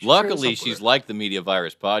 maybe. Luckily, she's like the Media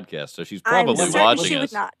Virus podcast, so she's I'm probably certain watching she us.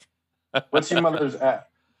 would not. What's your mother's at?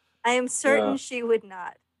 I am certain Yeah. she would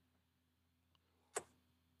not.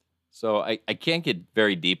 So I can't get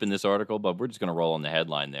very deep in this article, but we're just going to roll on the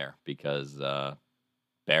headline there because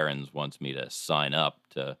Barron's wants me to sign up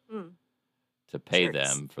to pay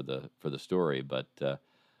Jerks. them for the story. But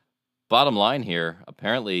bottom line here,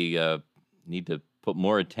 apparently need to put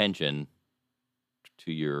more attention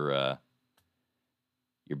to your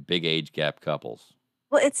big age gap couples.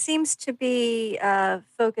 Well, it seems to be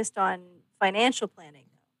focused on financial planning.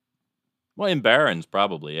 Well, in Barron's,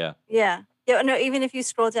 probably, yeah. Yeah. Yeah. No, even if you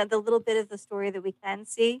scroll down the little bit of the story that we can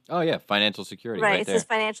see. Oh, yeah, financial security Right. right It there. says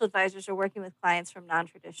financial advisors are working with clients from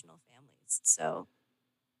non-traditional families. So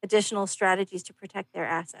additional strategies to protect their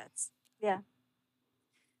assets. Yeah.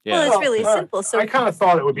 Yeah. Well, it's really Well, simple. So I kind of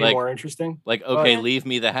thought it would be Like- more interesting. Like, okay, yeah. leave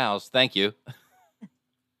me the house. Thank you.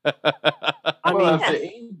 I Well,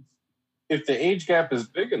 mean, if the age gap is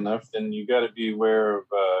big enough, then you got to be aware of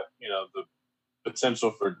the potential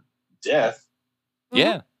for death.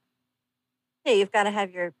 Yeah. yeah, you've got to have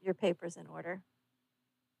your papers in order.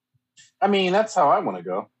 I mean, that's how I want to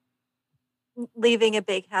go. Leaving a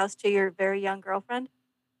big house to your very young girlfriend.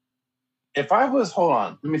 If I was, hold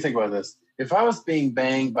on, let me think about this. If I was being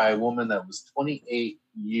banged by a woman that was 28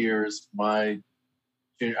 years my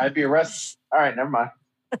junior, I'd be arrested. All right, never mind.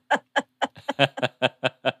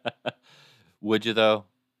 Would you though?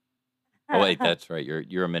 Oh wait, that's right.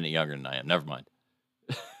 You're a minute younger than I am. Never mind.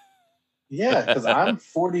 Yeah, because I'm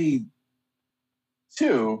 42.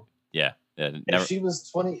 Yeah. If Never. she was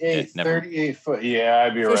 28, never- 38 foot, yeah,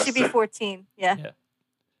 I'd be She arrested. should be 14. Yeah. Yeah.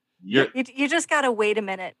 Yep. You just got to wait a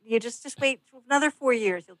minute. You just wait for another 4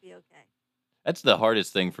 years. You'll be okay. That's the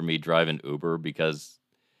hardest thing for me driving Uber because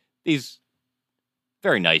these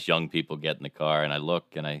very nice young people get in the car and I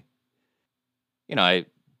look and I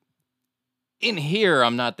in here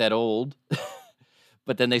I'm not that old,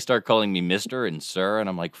 but then they start calling me Mr. and Sir and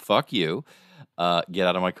I'm like, fuck you, get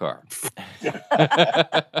out of my car.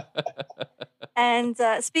 And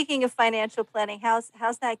speaking of financial planning, how's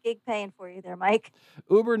that gig paying for you there, Mike?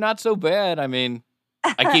 Uber, not so bad. I mean,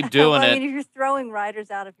 I keep doing well, I it. mean, if you're throwing riders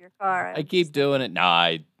out of your car, I keep doing it.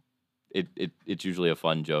 Nah, it's usually a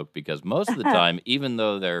fun joke because most of the time, even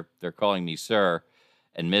though they're calling me Sir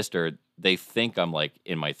and Mr., they think I'm like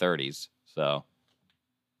in my 30s. So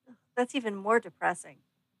That's even more depressing.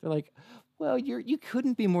 they're like, "Well, you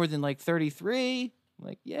couldn't be more than like 33." I'm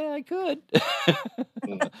like, "Yeah, I could.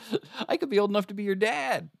 I could be old enough to be your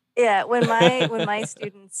dad." Yeah, when my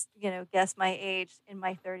students, guess my age in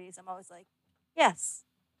my 30s, I'm always like, yes,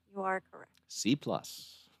 you are correct. C+.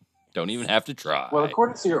 Don't even have to try. Well,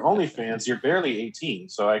 according to your OnlyFans, you're barely 18,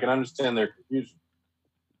 so I can understand their confusion.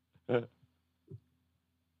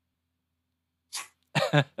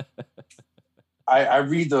 I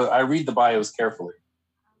read the bios carefully.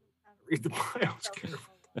 read the bios carefully.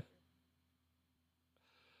 I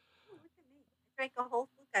drank a whole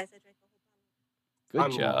guys. I drank a whole bottle. Good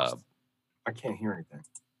I'm job. lost. I can't hear anything.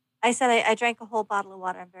 I said I drank a whole bottle of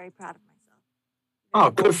water. I'm very proud of myself. Oh,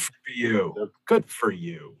 good for you. Good for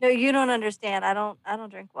you. No, you don't understand. I don't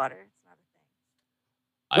drink water. It's not a thing.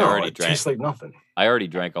 I No, already it drank. tastes like nothing. I already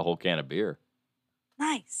drank a whole can of beer.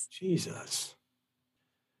 Nice. Jesus.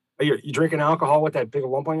 Are you drinking alcohol with that big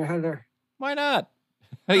lump on your head there? Why not?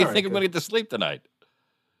 How you All right, think I'm good. going to get to sleep tonight?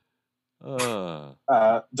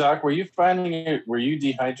 Doc, were you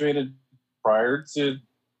dehydrated prior to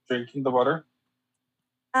drinking the water?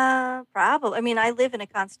 Probably. I mean, I live in a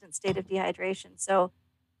constant state of dehydration. So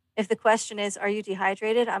if the question is, are you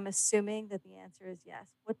dehydrated? I'm assuming that the answer is yes.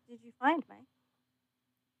 What did you find, Mike?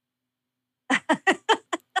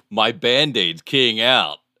 My Band-Aid's keying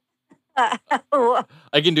out. I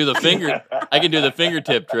can do the finger. I can do the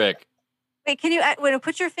fingertip trick. Wait, can you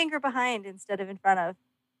put your finger behind instead of in front of?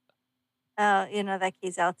 That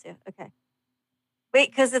keys out too. Okay. Wait,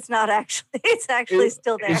 because it's not actually. It's actually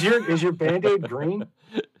still there. Is your Band-Aid green?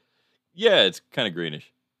 Yeah, it's kind of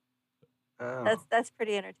greenish. Oh, That's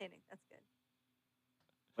pretty entertaining. That's good.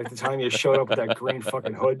 like the time you showed up with that green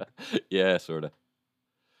fucking hood. Yeah, sort of.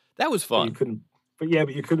 That was But you fun. couldn't. But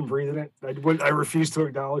you couldn't breathe in it. I refuse to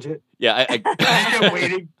acknowledge it. Yeah, I kept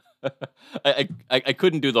waiting. I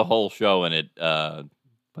couldn't do the whole show in it,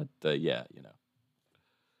 but yeah,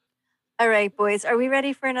 All right, boys. Are we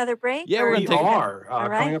ready for another break? Yeah, Or- we're We gonna take- are All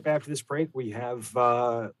right. coming up after this break. We have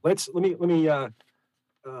the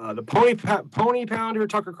Pony Pounder,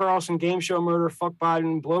 Tucker Carlson, Game Show Murder, Fuck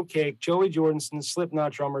Biden, Blow Cake, Joey Jordanson,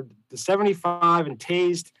 Slipknot drummer, the 75 and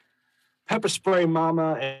tased, pepper spray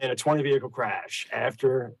mama, and a 20 vehicle crash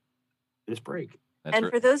after this break. And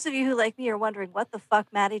for those of you who, like me, are wondering what the fuck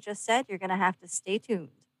Maddie just said, you're going to have to stay tuned.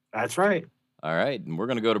 That's right. All right, and we're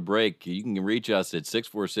going to go to break. You can reach us at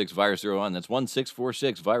 646-VIRUS-01. That's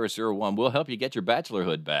 1-646-VIRUS-01. We'll help you get your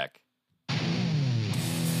bachelorhood back.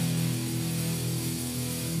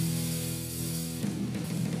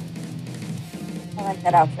 I like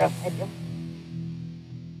that outro. I do.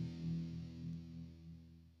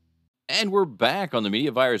 And we're back on the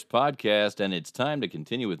Media Virus Podcast, and it's time to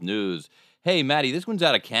continue with news. Hey, Maddie, this one's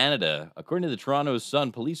out of Canada. According to the Toronto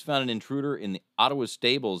Sun, police found an intruder in the Ottawa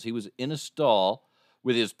stables. He was in a stall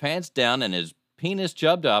with his pants down and his penis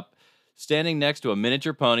chubbed up, standing next to a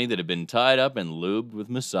miniature pony that had been tied up and lubed with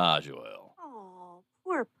massage oil. Oh,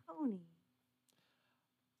 poor pony.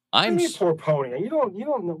 What do you mean, poor pony? You don't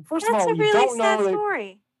know. First of That's all, a you really don't sad know that.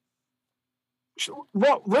 story.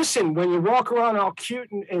 Well, listen, when you walk around all cute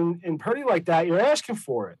and pretty like that, you're asking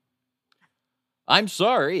for it. I'm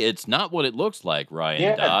sorry, it's not what it looks like,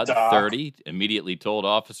 Ryan Dodd, 30, immediately told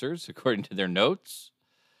officers, according to their notes.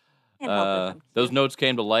 Those notes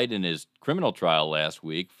came to light in his criminal trial last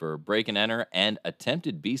week for break and enter and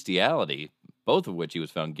attempted bestiality, both of which he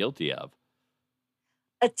was found guilty of.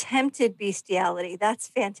 Attempted bestiality. That's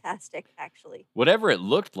fantastic, actually. Whatever it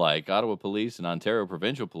looked like, Ottawa police and Ontario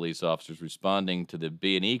provincial police officers responding to the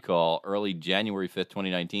B&E call early January 5th,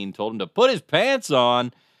 2019, told him to put his pants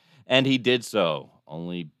on, and he did so,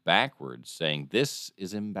 only backwards, saying, "This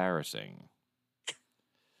is embarrassing."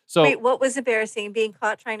 So, wait, what was embarrassing? Being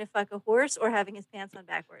caught trying to fuck a horse or having his pants on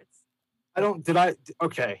backwards?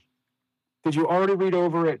 Okay. Did you already read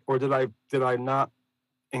over it, or did I not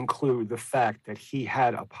include the fact that he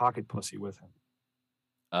had a pocket pussy with him?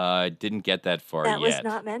 I didn't get that far yet. That was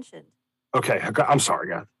not mentioned. Okay, I'm sorry,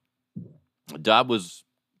 guys. Dodd was...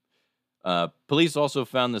 police also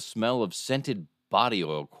found the smell of scented body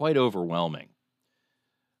oil quite overwhelming.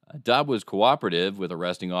 Dodd was cooperative with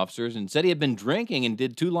arresting officers and said he had been drinking and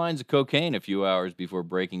did 2 lines of cocaine a few hours before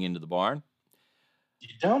breaking into the barn. You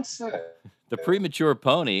don't say. The premature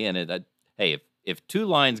pony, and hey, if 2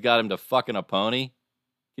 lines got him to fucking a pony,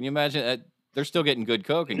 can you imagine? They're still getting good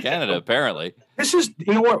coke in Canada, apparently.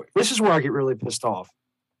 You know what? This is where I get really pissed off.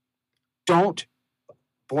 Don't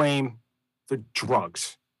blame the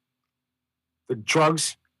drugs. The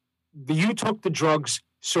drugs, you took the drugs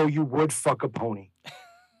so you would fuck a pony.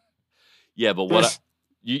 Yeah, but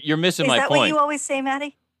you're missing my point. Is that what you always say,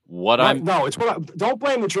 Maddie? Don't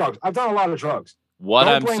blame the drugs. I've done a lot of drugs.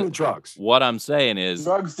 Don't blame the drugs. What I'm saying is,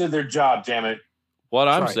 drugs did their job. Damn it. What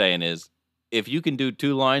I'm saying is, if you can do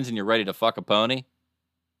 2 lines and you're ready to fuck a pony,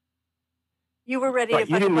 you were ready to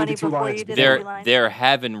fuck a pony before you did 2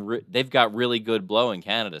 lines. They've got really good blow in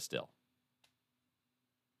Canada still.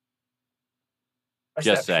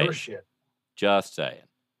 Just saying. Just saying.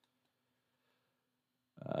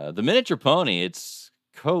 The miniature pony, its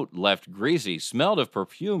coat left greasy, smelled of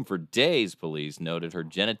perfume for days, police noted. Her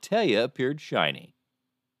genitalia appeared shiny.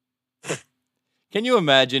 Can you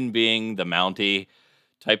imagine being the Mountie,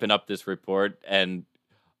 typing up this report, and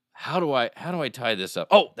how do I tie this up?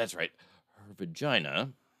 Oh, that's right. Her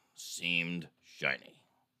vagina seemed shiny.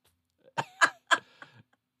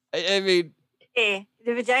 I mean... Hey,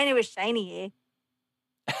 the vagina was shiny,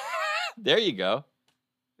 eh? There you go.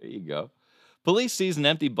 There you go. Police seized an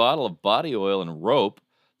empty bottle of body oil and rope.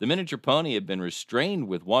 The miniature pony had been restrained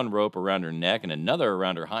with 1 rope around her neck and another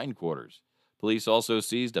around her hindquarters. Police also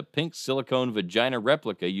seized a pink silicone vagina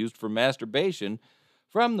replica used for masturbation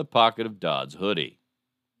from the pocket of Dodd's hoodie.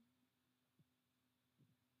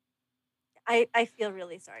 I feel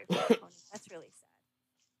really sorry for the pony. That's really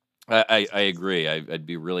sad. I agree. I'd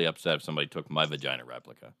be really upset if somebody took my vagina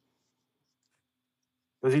replica.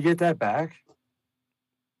 Does he get that back?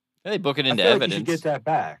 They book it into evidence. Like you should get that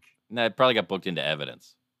back. No, it probably got booked into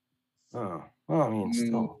evidence. Oh, well, I mean,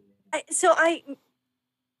 still.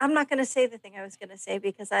 I'm not going to say the thing I was going to say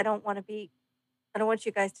because I don't want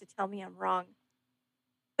you guys to tell me I'm wrong.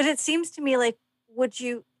 But it seems to me like, would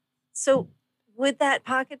that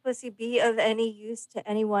pocket pussy be of any use to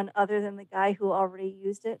anyone other than the guy who already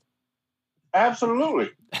used it?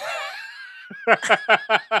 Absolutely.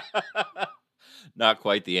 Not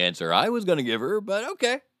quite the answer I was going to give her, but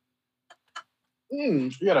okay.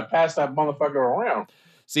 You got to pass that motherfucker around.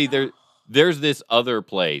 See, there's this other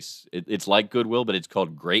place. It's like Goodwill, but it's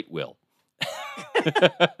called Great Will.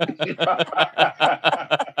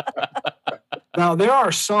 Now, there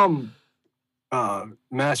are some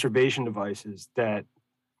masturbation devices that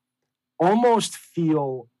almost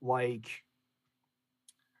feel like,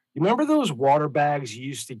 you remember those water bags you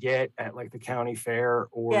used to get at like the county fair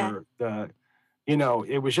or the You know,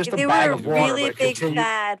 it was just They a bag were of water. really but big continued-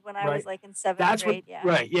 fad when I was right. like in seventh That's grade. what, Yeah.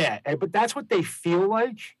 right? Yeah, but that's what they feel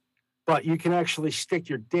like. But you can actually stick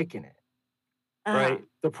your dick in it, right?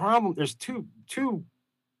 The problem there's two.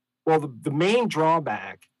 Well, the main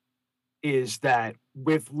drawback is that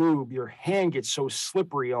with lube, your hand gets so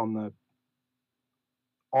slippery on the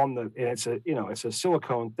and it's a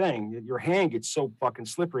silicone thing. Your hand gets so fucking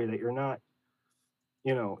slippery that you're not,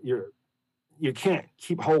 you can't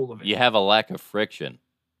keep hold of it. You have a lack of friction.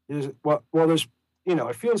 There's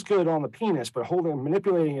it feels good on the penis, but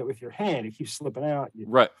manipulating it with your hand, it keeps slipping out.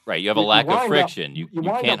 Right. You have a lack of friction. You wind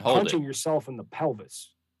can't up hold punching it. yourself in the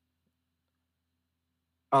pelvis.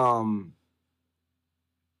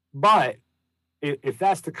 But if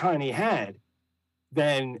that's the kind he had,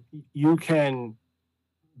 then you can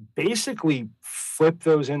basically flip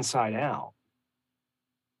those inside out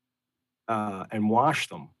and wash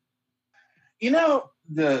them. You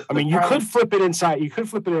could flip it inside. You could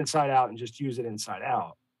flip it inside out and just use it inside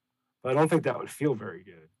out, but I don't think that would feel very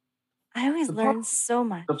good. I always learn so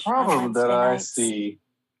much. The problem that I see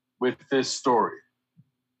with this story.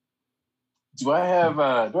 Do I have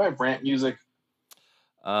rant music?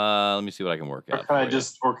 Let me see what I can work out. Or can I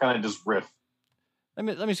just riff? Let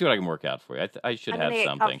me see what I can work out for you. I should have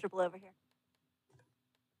something. Comfortable over here.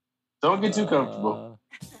 Don't get too comfortable.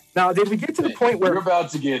 Now, did we get to the point where you're about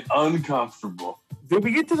to get uncomfortable? Did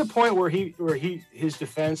we get to the point where his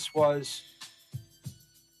defense was?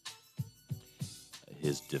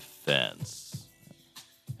 His defense.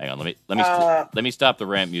 Hang on, let me stop the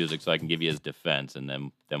rant music so I can give you his defense, and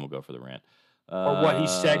then we'll go for the rant. Or what he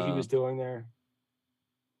said he was doing there.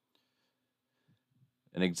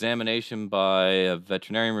 An examination by a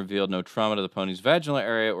veterinarian revealed no trauma to the pony's vaginal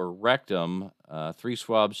area or rectum. 3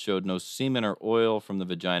 swabs showed no semen or oil from the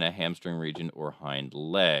vagina, hamstring region, or hind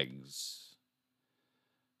legs.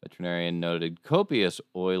 Veterinarian noted copious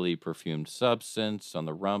oily perfumed substance on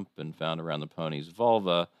the rump and found around the pony's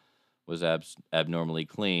vulva was abnormally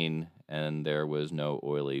clean, and there was no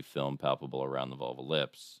oily film palpable around the vulva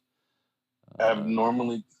lips.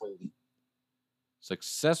 Abnormally clean.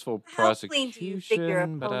 Successful How prosecution. clean do you figure a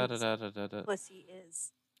pony's pussy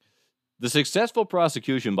is? The successful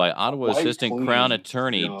prosecution by Ottawa Assistant Crown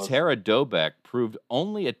Attorney Tara Dobeck proved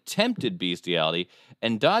only attempted bestiality,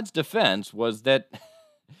 and Dodd's defense was that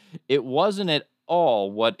it wasn't at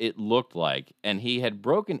all what it looked like, and he had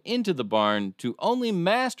broken into the barn to only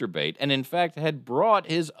masturbate, and in fact had brought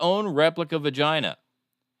his own replica vagina.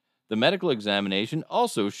 The medical examination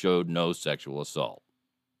also showed no sexual assault.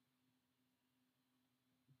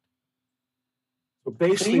 So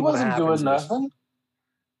basically, he wasn't doing nothing.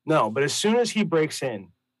 No, but as soon as he breaks in,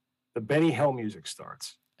 the Benny Hill music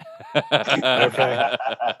starts. Okay,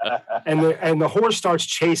 and the horse starts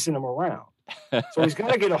chasing him around. So he's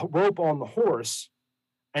got to get a rope on the horse,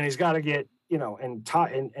 and he's got to get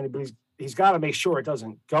he's got to make sure it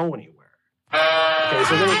doesn't go anywhere. Okay,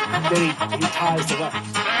 so then he ties the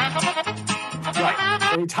legs. Right,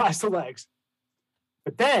 then he ties the legs,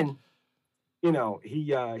 but then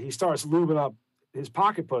he starts lubing up his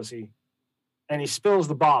pocket pussy, and he spills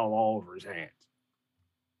the bottle all over his hands.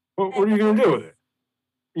 What are you going to do with it?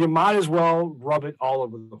 You might as well rub it all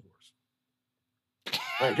over the horse,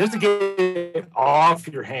 right? Just to get it off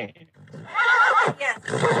your hand. Yes,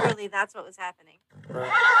 literally, that's what was happening.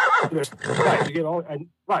 Right, you get all and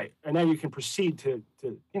then you can proceed to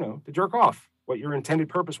jerk off. What your intended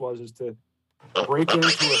purpose was is to break into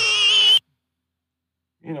it.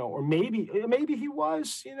 Or maybe he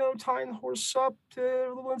was, tying the horse up to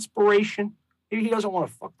a little inspiration. Maybe he doesn't want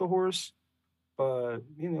to fuck the horse, but,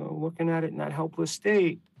 looking at it in that helpless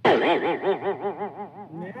state.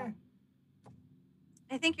 Yeah.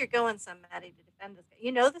 I think you're going some, Maddie, to defend this guy.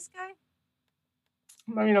 You know this guy?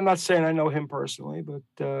 I mean, I'm not saying I know him personally, but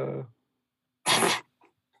all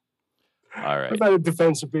right. I've had a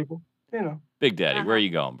defense of people, Big Daddy, where are you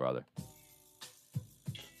going, brother?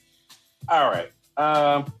 All right.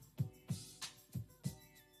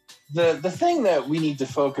 The thing that we need to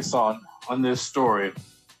focus on this story,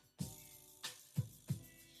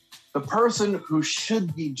 the person who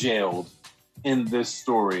should be jailed in this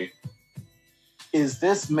story is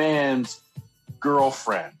this man's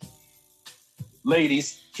girlfriend.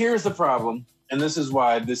 Ladies, here's the problem, and this is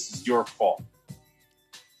why this is your fault.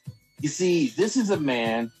 You see, this is a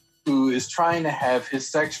man who is trying to have his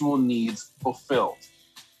sexual needs fulfilled.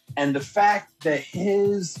 And the fact that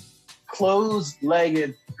his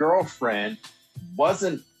closed-legged girlfriend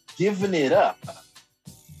wasn't giving it up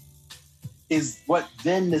is what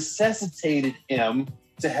then necessitated him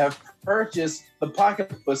to have purchased the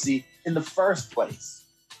pocket pussy in the first place.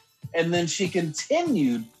 And then she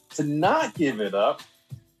continued to not give it up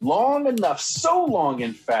long enough, so long,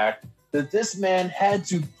 in fact, that this man had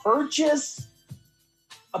to purchase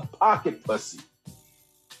a pocket pussy.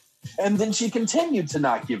 And then she continued to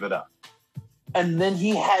not give it up. And then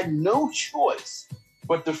he had no choice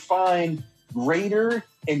but to find greater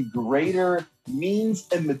and greater means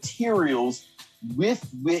and materials with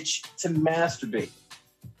which to masturbate.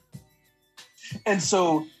 And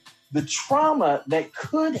so the trauma that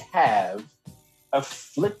could have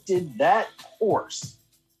afflicted that horse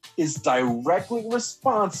is directly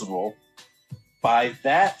responsible by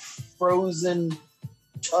that frozen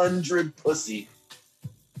tundra pussy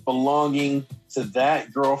belonging to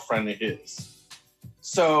that girlfriend of his.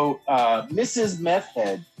 So, Mrs. Meth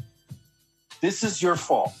Head, this is your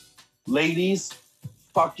fault. Ladies,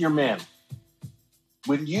 fuck your man.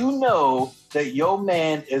 When you know that your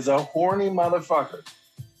man is a horny motherfucker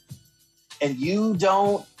and you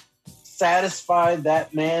don't satisfy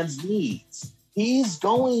that man's needs, he's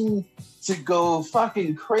going to go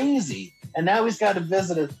fucking crazy. And now he's got to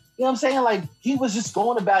visit a, you know what I'm saying? Like, he was just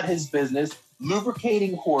going about his business,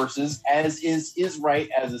 lubricating horses, as is his right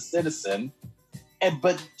as a citizen.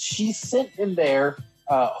 But she sent him there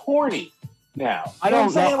horny now. I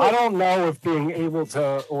don't know if being able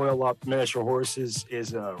to oil up miniature horses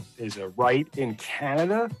is a right in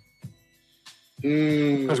Canada.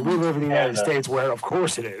 Because we live in the United States, where of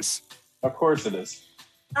course it is. Of course it is.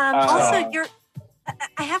 Also,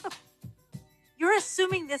 you're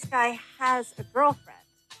assuming this guy has a girlfriend.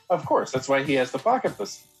 Of course, that's why he has the pocket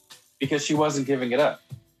pussy, because she wasn't giving it up.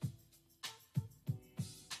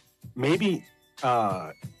 Maybe,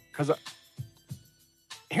 because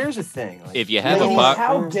here's the thing: like, If you have Ladies, a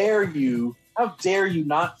how dare you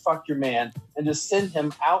not fuck your man and just send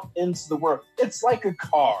him out into the world? It's like a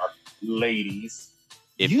car, ladies.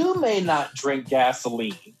 You may not drink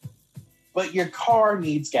gasoline, but your car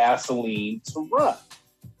needs gasoline to run.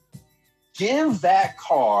 Give that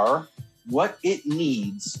car what it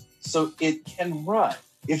needs so it can run.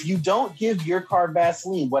 If you don't give your car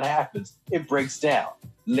Vaseline, what happens? It breaks down.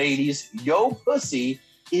 Ladies, your pussy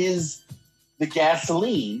is the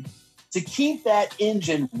gasoline to keep that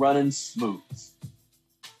engine running smooth.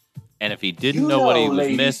 And if he didn't know what he was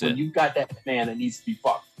ladies, missing, when you got that man that needs to be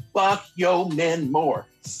fucked, fuck your men more.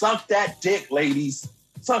 Suck that dick, ladies.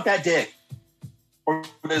 Suck that dick. Or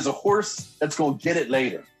there's a horse that's going to get it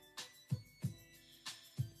later.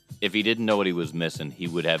 if he didn't know what he was missing, he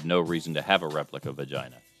would have no reason to have a replica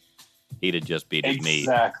vagina. He'd have just beat his meat.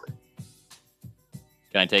 Exactly.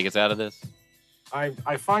 Can I take us out of this?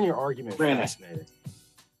 I find your argument fascinating.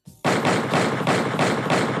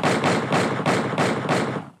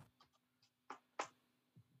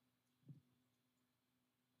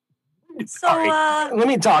 So, let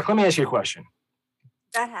me talk. Let me ask you a question.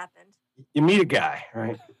 That happened. You meet a guy,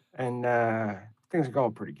 right? And things are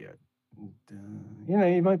going pretty good. And,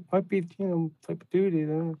 you might be, type of dude,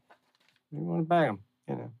 you want to bang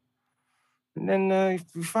him, And then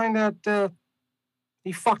you find out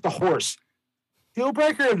he fucked a horse. Deal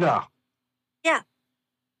breaker or no? Yeah.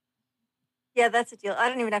 Yeah, that's a deal. I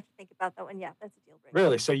don't even have to think about that one. Yeah, that's a deal breaker.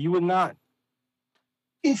 Really? So you would not?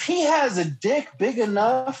 If he has a dick big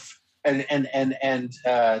enough and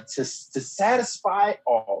to satisfy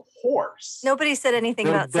a horse. Nobody said anything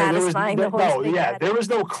about satisfying the horse. No, yeah, there was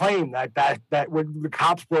no claim that when the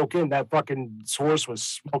cops broke in, that fucking horse was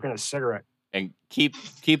smoking a cigarette. And keep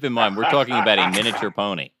in mind, we're talking about a miniature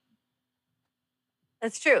pony.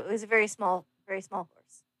 That's true. It was a very small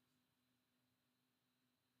horse.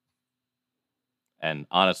 And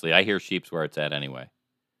honestly, I hear sheep's where it's at anyway.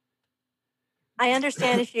 I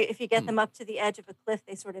understand if you get them up to the edge of a cliff,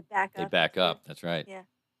 they sort of back up. They back up. That's right. Yeah.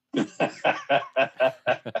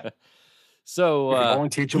 So I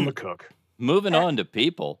won't teach them to cook. Moving on to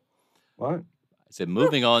people. What? I said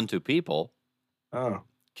moving on to people. Oh.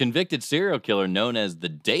 Convicted serial killer known as the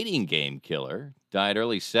Dating Game Killer died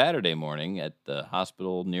early Saturday morning at the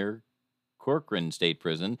hospital near Corcoran State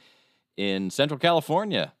Prison in Central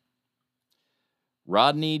California.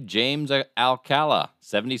 Rodney James Alcala,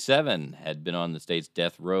 77, had been on the state's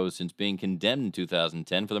death row since being condemned in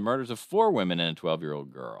 2010 for the murders of 4 women and a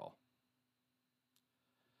 12-year-old girl.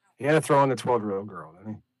 He had to throw in the 12-year-old girl,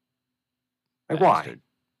 didn't he? Like, why?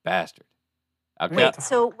 Bastard. Wait,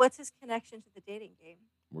 so what's his connection to the dating game?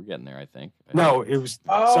 We're getting there, I think. No, it was...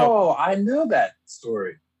 Oh, I know that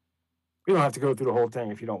story. We don't have to go through the whole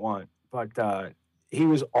thing if you don't want. But he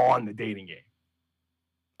was on the dating game.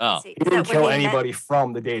 Oh. He didn't kill anybody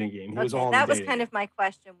from the dating game. He was on that the was dating kind of my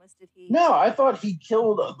question, was did he... No, I thought he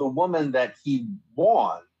killed the woman that he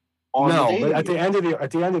won on the dating but at game. the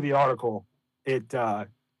end of the article, it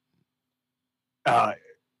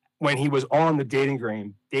when he was on the dating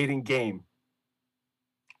game.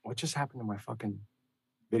 What just happened to my fucking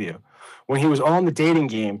video? When he was on the dating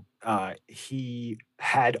game, he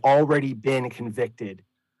had already been convicted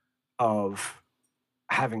of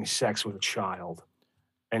having sex with a child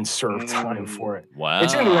and served time for it. Wow.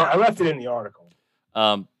 It's in the, I left it in the article.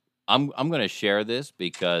 I'm going to share this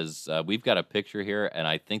because we've got a picture here, and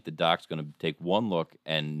I think the doc's going to take one look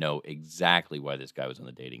and know exactly why this guy was in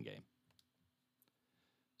the dating game.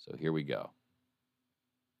 So here we go.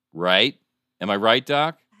 Right? Am I right,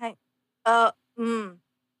 Doc?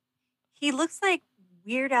 He looks like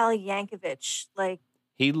Weird Al Yankovic, like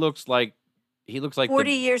He looks like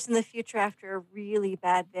 40 years in the future after a really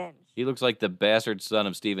bad binge. He looks like the bastard son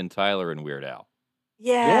of Steven Tyler and Weird Al.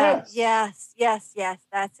 Yeah, yes,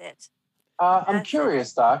 that's it. I'm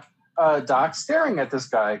curious, Doc. Doc, staring at this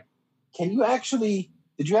guy, did you actually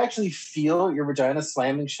feel your vagina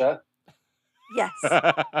slamming shut? Yes.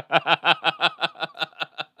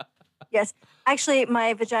 Yes. Actually,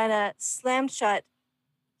 my vagina slammed shut,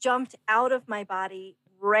 jumped out of my body,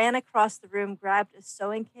 ran across the room, grabbed a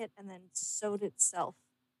sewing kit, and then sewed itself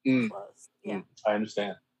closed. Yeah. I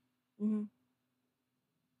understand. Mm-hmm.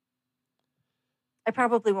 I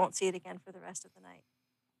probably won't see it again for the rest of the night.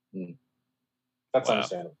 That's Wow.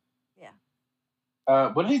 understandable. Yeah.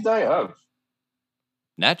 What did he die of?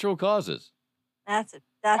 Natural causes. That's a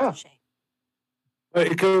shame.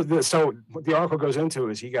 So what the article goes into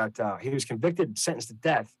is he was convicted, sentenced to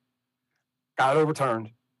death, got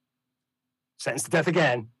overturned, sentenced to death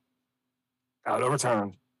again, got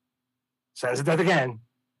overturned, sentenced to death again,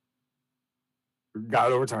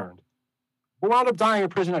 got overturned. But wound up dying in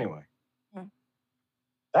prison anyway.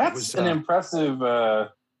 That's an impressive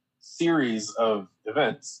series of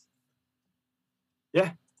events.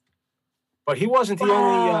 Yeah. But he wasn't the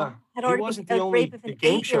only the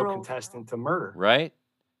game show contestant to murder. Right?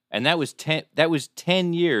 And that was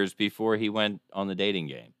 10 years before he went on the dating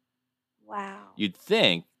game. Wow. You'd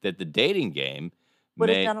think that the dating game Would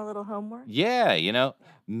have done a little homework. Yeah,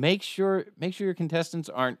 make sure your contestants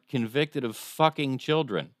aren't convicted of fucking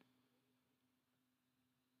children.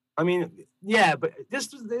 I mean, yeah, but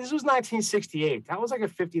this was 1968. That was like a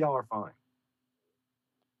 $50 fine.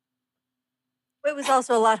 It was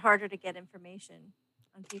also a lot harder to get information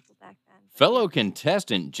on people back then. Fellow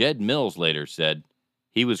contestant Jed Mills later said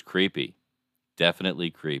he was creepy.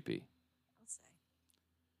 Definitely creepy.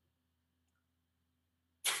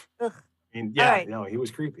 Ugh. I mean, yeah, right. no, he was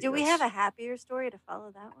creepy. Do we have a happier story to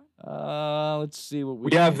follow that one? Let's see what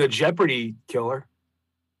We have the Jeopardy killer.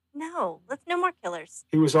 No, let's no more killers.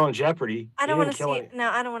 He was on Jeopardy. I don't want to see. No,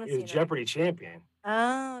 I don't want to He see. was Jeopardy champion.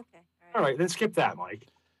 Oh, okay. All right, then skip that, Mike.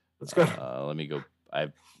 Let's go. Let me go.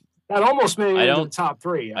 That almost made it into the top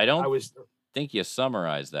three. I think you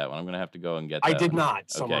summarized that one. I'm going to have to go and get that I did one.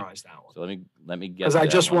 not summarize that one. So let me get because I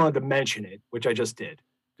just one. wanted to mention it, which I just did.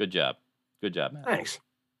 Good job, Matt. Thanks.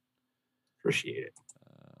 Appreciate it.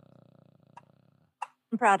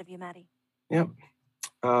 I'm proud of you, Maddie. Yep.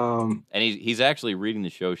 And he's actually reading the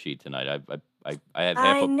show sheet tonight. I have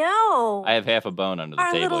I know. I have half a bone under the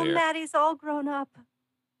Our table little here. Maddie's all grown up.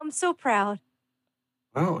 I'm so proud.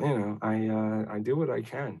 Well, I do what I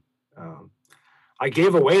can. I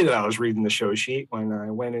gave away that I was reading the show sheet when I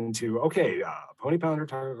went into Pony Pounder,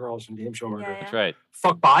 Tiger Girls, and Game Show Murder. Yeah. That's right.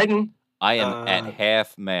 Fuck Biden. I am at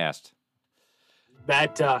half mast.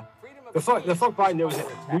 That the fuck Biden. There was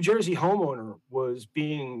a New Jersey homeowner was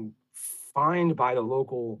being fined by the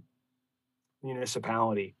local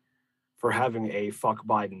municipality for having a fuck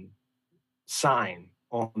Biden sign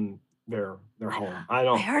on their home. I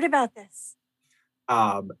heard about this.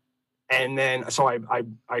 And then so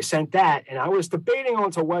I sent that, and I was debating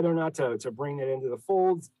on to whether or not to bring it into the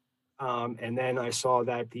fold. And then I saw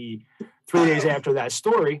that the 3 days after that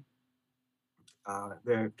story,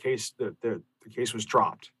 the case was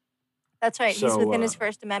dropped. That's right. So, He's within his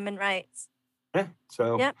First Amendment rights. Yeah.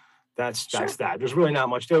 So Yep. that's Sure. that. There's really not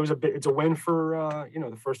much. It's a win for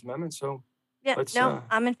the First Amendment. So Yeah. let's, No,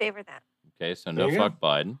 I'm in favor of that. Okay, so There no you fuck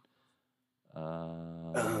Biden.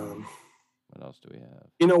 What else do we have?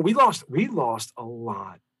 we lost a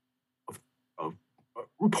lot of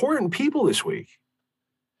important people this week.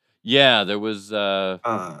 Yeah, there was. Joey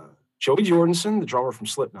Jordison, the drummer from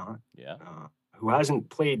Slipknot, Yeah. who hasn't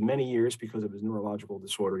played many years because of his neurological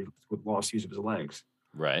disorder with lost use of his legs,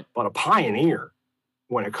 Right. but a pioneer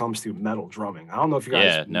when it comes to metal drumming. I don't know if you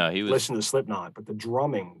guys he was. listen to Slipknot, but the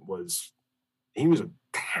drumming he was a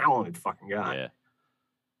talented fucking guy. Yeah.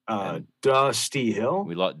 Dusty Hill.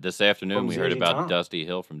 We this afternoon. From We heard ZZ about Top. Dusty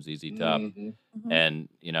Hill from ZZ Top, Mhm. and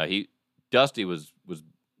Dusty was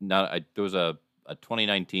not. There was a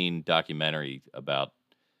 2019 documentary about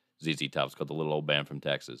ZZ Top. It's called The Little Old Band from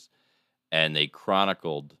Texas. And they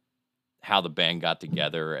chronicled how the band got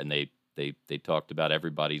together, and they talked about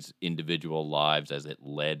everybody's individual lives as it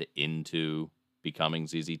led into becoming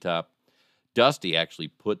ZZ Top. Dusty actually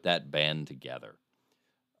put that band together.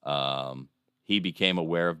 He became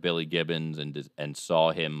aware of Billy Gibbons and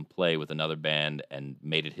saw him play with another band and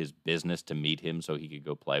made it his business to meet him so he could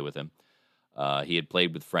go play with him. He had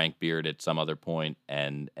played with Frank Beard at some other point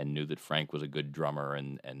and knew that Frank was a good drummer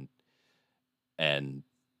and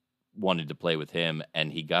wanted to play with him.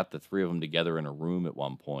 And he got the three of them together in a room at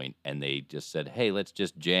one point, and they just said, "Hey, let's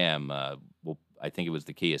just jam." I think it was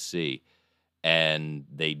the key of C. And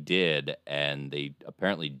they did, and they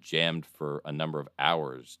apparently jammed for a number of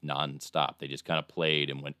hours nonstop. They just kind of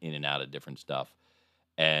played and went in and out of different stuff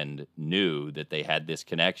and knew that they had this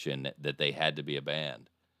connection, that they had to be a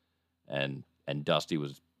band. And Dusty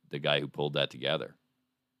was the guy who pulled that together.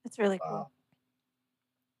 That's really cool.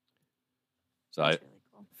 So That's I really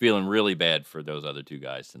cool. feeling really bad for those other two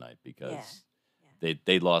guys tonight because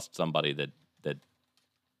they lost somebody that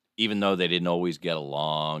even though they didn't always get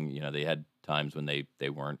along, they had times when they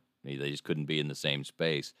just couldn't be in the same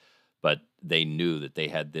space, but they knew that they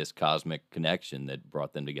had this cosmic connection that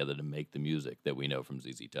brought them together to make the music that we know from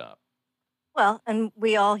ZZ Top. Well, and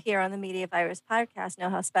we all here on the Media Virus podcast know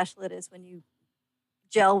how special it is when you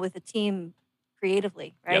gel with a team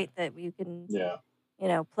creatively, right? That you can,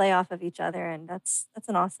 play off of each other, and that's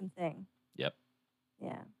an awesome thing. Yep.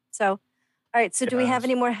 Yeah. So, all right. So, do we have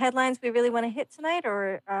any more headlines we really want to hit tonight,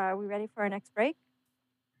 or are we ready for our next break?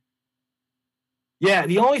 Yeah,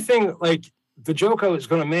 the only thing, like, the joke I was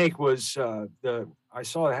going to make was I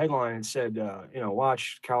saw a headline and said,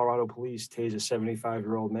 watch Colorado police tase a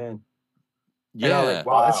 75-year-old man. Yeah. And I was like,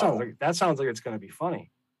 wow, that sounds like it's going to be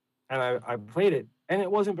funny. And I played it, and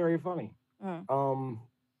it wasn't very funny.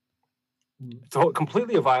 It's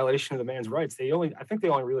completely a violation of the man's rights. I think they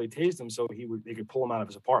only really tased him so they could pull him out of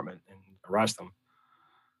his apartment and arrest him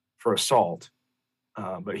for assault.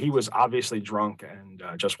 But he was obviously drunk and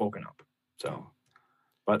just woken up. So,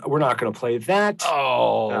 but we're not going to play that.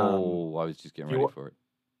 Oh, I was just getting ready for it.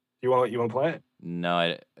 You want to play it?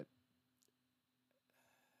 No,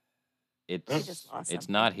 it's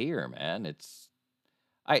not here, man.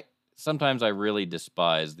 Sometimes I really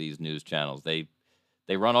despise these news channels. They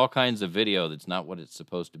run all kinds of video that's not what it's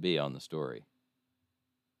supposed to be on the story.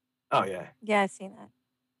 Oh yeah. Yeah, I've seen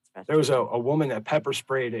that. There was a woman that pepper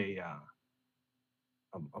sprayed a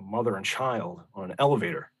mother and child on an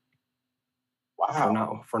elevator.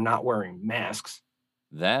 Wow. For not wearing masks.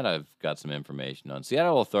 That I've got some information on.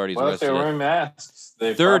 Seattle authorities Well, if they were wearing masks,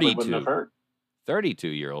 they probably wouldn't have hurt.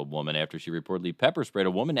 32-year-old woman after she reportedly pepper sprayed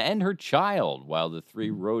a woman and her child while the three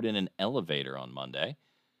rode in an elevator on Monday.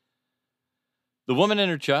 The woman and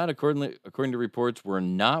her child, according to reports, were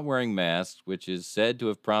not wearing masks, which is said to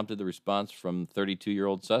have prompted the response from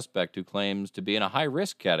 32-year-old suspect who claims to be in a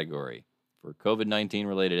high-risk category for COVID-19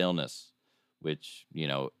 related illness, which,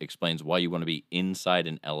 explains why you want to be inside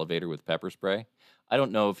an elevator with pepper spray. I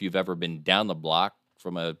don't know if you've ever been down the block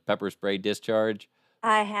from a pepper spray discharge.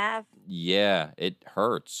 I have. Yeah, it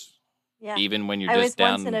hurts. Yeah. Even when you're I just was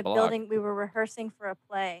down once in the a block. building, we were rehearsing for a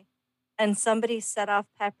play, and somebody set off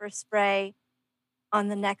pepper spray on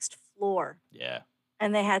the next floor. Yeah.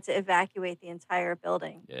 And they had to evacuate the entire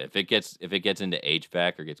building. Yeah, if it gets into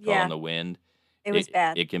HVAC or gets caught in the wind, it was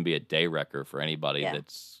bad. It can be a day wrecker for anybody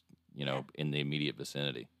that's, in the immediate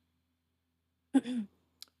vicinity.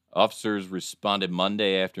 Officers responded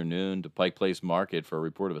Monday afternoon to Pike Place Market for a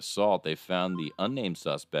report of assault. They found the unnamed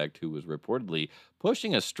suspect who was reportedly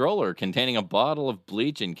pushing a stroller containing a bottle of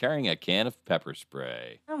bleach and carrying a can of pepper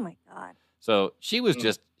spray. Oh my God. So she was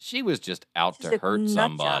just out to hurt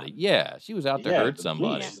somebody. Job. Yeah, she was out to hurt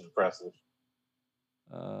somebody. Is impressive.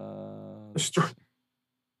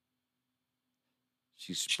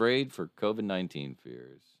 She sprayed for COVID-19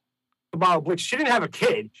 fears. A bottle of bleach. She didn't have a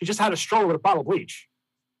kid. She just had a stroller with a bottle of bleach.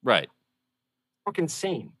 Right. Fucking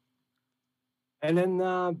insane. And then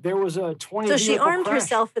there was a 20. So she armed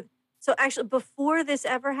herself with. So actually, before this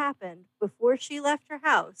ever happened, before she left her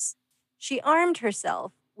house, she armed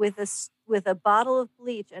herself with a bottle of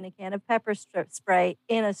bleach and a can of pepper spray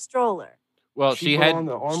in a stroller. Well, she had on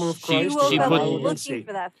the armor of Christ. She woke up looking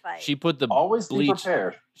for that fight. She put the Always bleach. be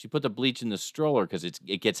prepared. She put the bleach in the stroller because it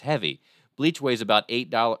gets heavy. Bleach weighs about 8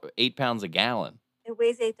 pounds a gallon. It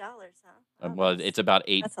weighs $8, huh? Oh, well, it's about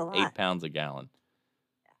 8 pounds a gallon.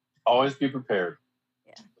 Always be prepared.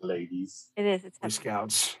 Yeah, ladies. It is. It's heavy.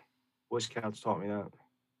 Boy Scouts taught me that.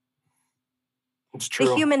 It's true.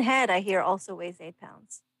 The human head, I hear, also weighs 8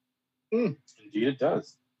 pounds. Indeed, it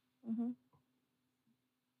does. Mm-hmm.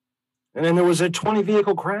 And then there was a 20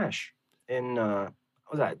 vehicle crash in, what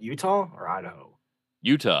was that, Utah or Idaho?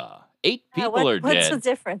 Utah. 8 people are What's dead. the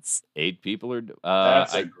difference? 8 people are.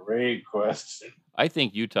 That's a great question. I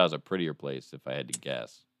think Utah's a prettier place, if I had to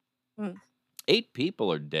guess. 8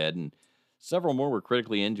 people are dead, and several more were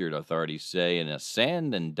critically injured, authorities say, in a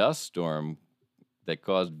sand and dust storm that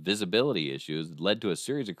caused visibility issues that led to a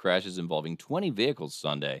series of crashes involving 20 vehicles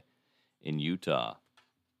Sunday in Utah.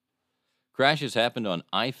 Crashes happened on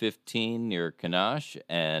I-15 near Kanash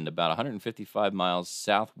and about 155 miles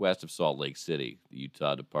southwest of Salt Lake City, the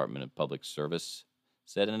Utah Department of Public Service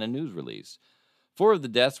said in a news release. 4 of the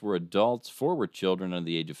deaths were adults, 4 were children under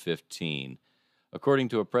the age of 15. According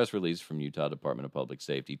to a press release from Utah Department of Public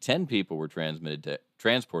Safety, 10 people were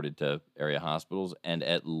transported to area hospitals, and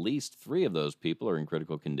at least 3 of those people are in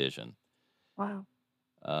critical condition. Wow.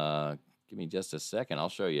 Give me just a second. I'll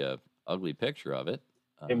show you an ugly picture of it.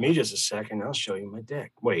 Give me just a second. I'll show you my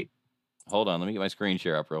dick. Wait. Hold on. Let me get my screen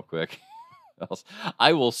share up real quick.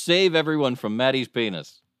 I will save everyone from Maddie's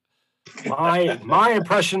penis. My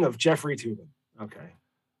impression of Jeffrey Toobin. Okay.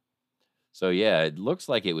 So yeah, it looks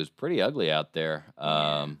like it was pretty ugly out there.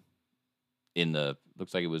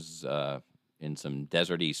 Looks like it was in some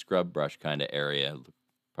deserty scrub brush kind of area.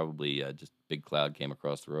 Probably just big cloud came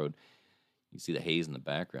across the road. You see the haze in the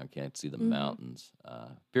background. Can't see the mountains.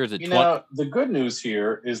 Appears that the good news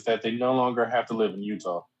here is that they no longer have to live in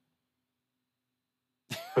Utah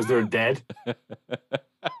because they're dead.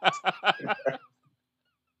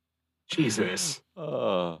 Jesus.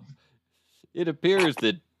 It appears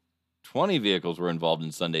that 20 vehicles were involved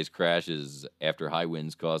in Sunday's crashes after high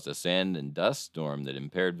winds caused a sand and dust storm that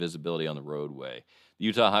impaired visibility on the roadway. The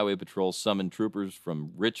Utah Highway Patrol summoned troopers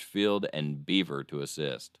from Richfield and Beaver to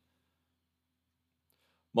assist.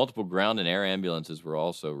 Multiple ground and air ambulances were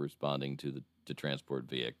also responding to transport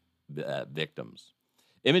victims.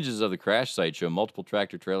 Images of the crash site show multiple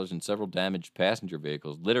tractor trailers and several damaged passenger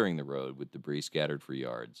vehicles littering the road with debris scattered for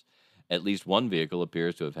yards. At least one vehicle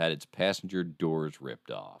appears to have had its passenger doors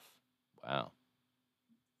ripped off.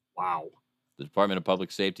 Wow. The Department of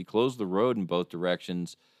Public Safety closed the road in both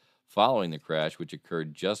directions following the crash, which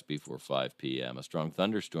occurred just before 5 p.m. A strong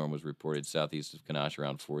thunderstorm was reported southeast of Kanash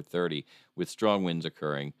around 4:30, with strong winds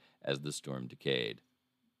occurring as the storm decayed.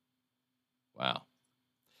 Wow.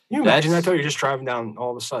 Can you imagine that, though? You're just driving down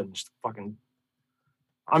all of a sudden, just fucking...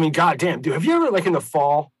 I mean, goddamn, dude. Have you ever, like, in the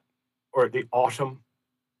fall or the autumn,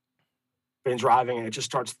 been driving and it just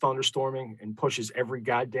starts thunderstorming and pushes every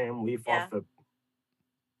goddamn leaf off the...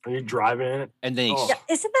 Are you driving in it? And then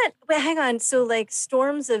isn't that... Wait, hang on. So, like,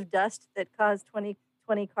 storms of dust that cause 20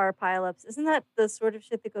 car pileups, isn't that the sort of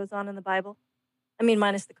shit that goes on in the Bible? I mean,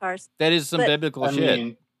 minus the cars. That is some biblical shit. I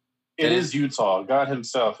mean, it is Utah. God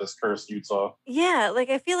himself has cursed Utah. Yeah, like,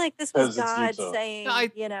 I feel like this was God saying, I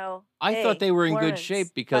thought they were in Mormons, good shape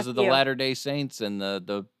because of the you. Latter-day Saints and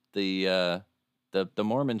the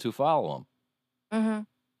Mormons who follow them. Mm-hmm.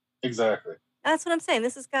 Exactly. That's what I'm saying.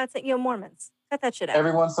 This is God saying, Mormons, cut that shit out.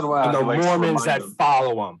 Every once in a while, and the Mormons that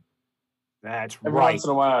follow them. That's Every right. once in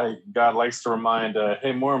a while, God likes to remind,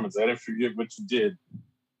 hey, Mormons, I didn't forget what you did.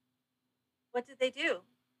 What did they do?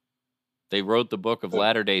 They wrote the Book of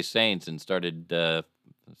Latter-day Saints and started to,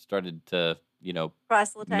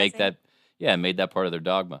 proselytizing. made that part of their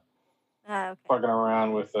dogma. Okay. Fucking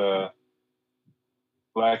around with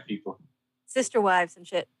black people. Sister wives and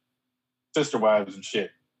shit.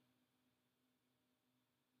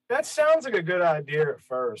 That sounds like a good idea at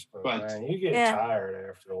first, but man, you get tired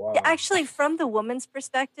after a while. Yeah, actually, from the woman's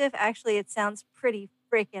perspective, it sounds pretty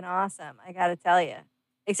freaking awesome. I got to tell you.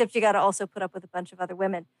 Except you got to also put up with a bunch of other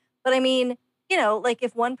women. But I mean, like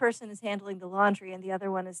if one person is handling the laundry and the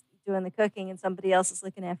other one is doing the cooking and somebody else is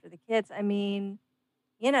looking after the kids, I mean,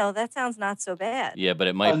 that sounds not so bad. Yeah, but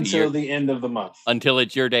it might be until the end of the month. Until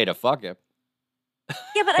it's your day to fuck it.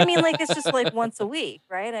 Yeah, but I mean, like it's just like once a week,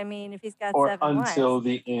 right? I mean, if he's got 7 wives. Until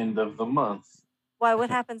the end of the month. Why? What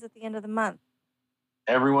happens at the end of the month?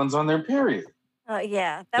 Everyone's on their period.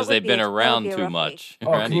 Yeah, because they've been around too much.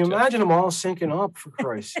 Can you imagine them all syncing up? For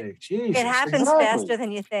Christ's sake, Jesus! It happens faster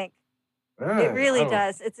than you think. It really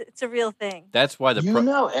does. It's a real thing. That's why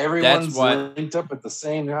everyone's linked up at the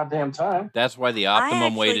same goddamn time. That's why the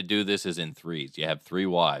optimum way to do this is in threes. You have 3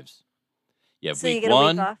 wives. You have week you get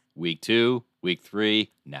 1, a week off. week 2, week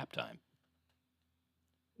 3, nap time.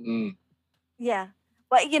 Yeah.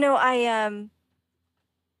 Well,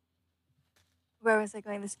 where was I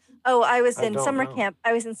going? I was in summer camp.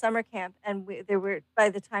 I was in summer camp, and by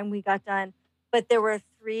the time we got done, but there were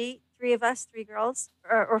three of us, 3 girls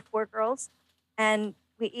or 4 girls, and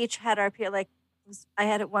we each had our period. Like I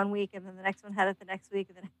had it one week, and then the next one had it the next week,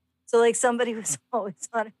 and then So like somebody was always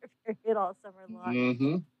on her period all summer long.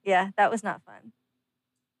 Mm-hmm. Yeah, that was not fun.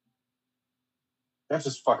 That's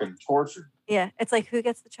just fucking torture. Yeah, it's like who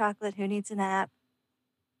gets the chocolate, who needs a nap.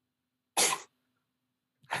 It's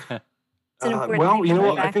an important well, thing you to know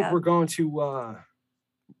bring what? I back think up. we're going to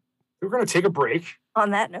take a break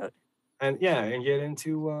On that note, and get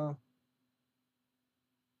into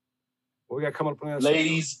what we got coming up on the other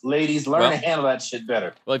Ladies, learn Well- to handle that shit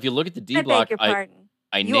better. Well, if you look at the D I block, beg your pardon.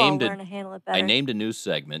 I You all named learn it. to handle it better. I named a new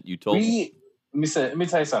segment. You told me. Let me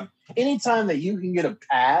tell you something. Anytime that you can get a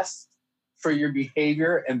pass for your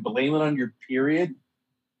behavior and blame it on your period,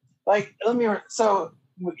 like so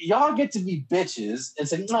y'all get to be bitches and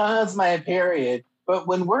say, "No, that's my period." But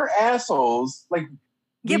when we're assholes, like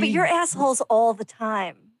Yeah, but you're assholes all the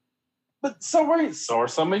time. But so are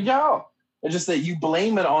some of y'all. It's just that you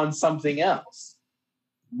blame it on something else.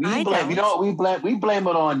 I You don't. know what we blame? We blame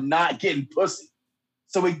it on not getting pussy.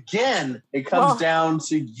 So again, it comes down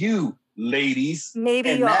to you, ladies. Maybe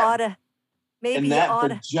and you that, ought to. Maybe and you that ought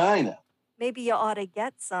to. vagina. Maybe you ought to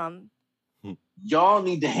get some. Y'all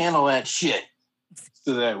need to handle that shit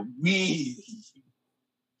so that we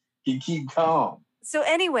can keep calm. So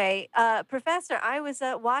anyway, Professor, I was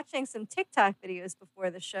watching some TikTok videos before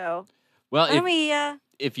the show. Well, Why don't we?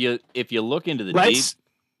 if you look into the Let's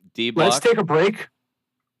D block, let's take a break,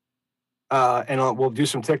 and we'll do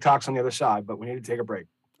some TikToks on the other side. But we need to take a break.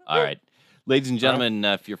 all right, ladies and gentlemen,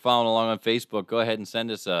 if you're following along on Facebook, go ahead and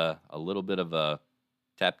send us a little bit of a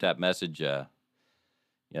tap message.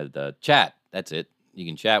 The chat. That's it. You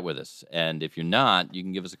can chat with us, and if you're not, you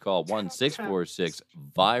can give us a call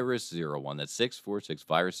 1-646-virus-01. That's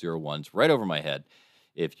 646-virus-01. It's right over my head.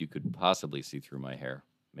 If you could possibly see through my hair,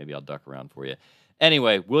 maybe I'll duck around for you.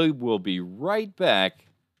 Anyway, we will be right back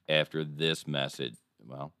after this message.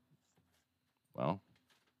 Well, come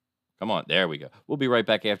on. There we go. We'll be right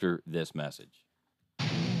back after this message.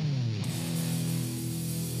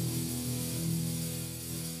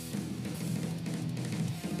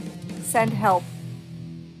 Send help.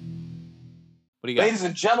 What do you got? Ladies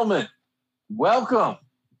and gentlemen, welcome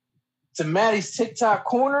to Maddie's TikTok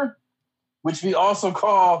Corner, which we also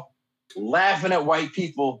call laughing at white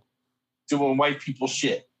people doing white people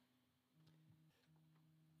shit.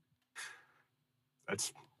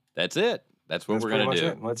 That's it. That's what we're gonna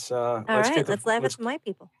do. Let's All let's right, get let's laugh at some white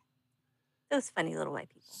people. Those funny little white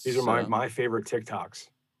people. These are my favorite TikToks.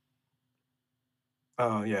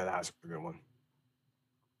 Oh yeah, that's a good one.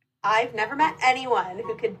 I've never met anyone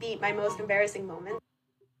who could beat my most embarrassing moment.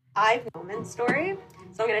 Story,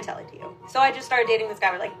 so I'm going to tell it to you. So I just started dating this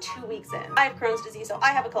guy. We're like 2 weeks in. I have Crohn's disease, so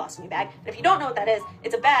I have a colostomy bag. And if you don't know what that is,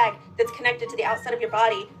 it's a bag that's connected to the outside of your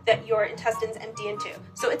body that your intestines empty into.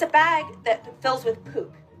 So it's a bag that fills with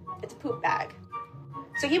poop. It's a poop bag.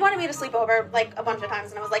 So he wanted me to sleep over like a bunch of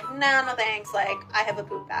times, and I was like, nah, no thanks. Like, I have a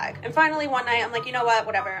poop bag. And finally one night, I'm like, you know what?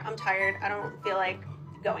 Whatever. I'm tired. I don't feel like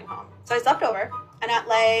going home. So I slept over, and at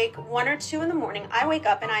like 1 or 2 in the morning, I wake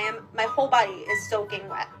up and my whole body is soaking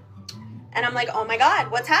wet. And I'm like, oh my God,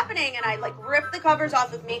 what's happening? And I like rip the covers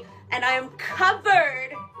off of me, and I am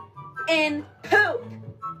covered in poop.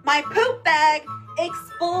 My poop bag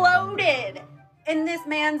exploded in this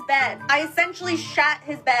man's bed. I essentially shat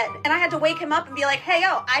his bed, and I had to wake him up and be like, hey,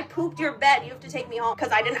 yo, I pooped your bed. You have to take me home,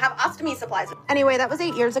 because I didn't have ostomy supplies. Anyway, that was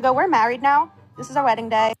 8 years ago. We're married now. This is our wedding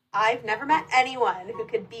day. I've never met anyone who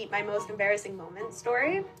could beat my most embarrassing moment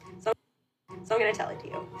story. So I'm going to tell it to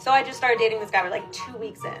you. So I just started dating this guy. We're like 2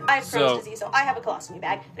 weeks in. I have Crohn's disease, so I have a colostomy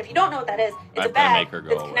bag. And if you don't know what that is, it's a bag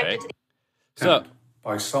that's connected to So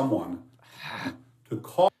by someone to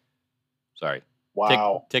call. Sorry.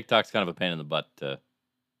 Wow. TikTok's kind of a pain in the butt to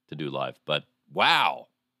do live, but wow.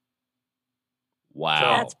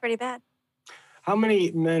 That's pretty bad. How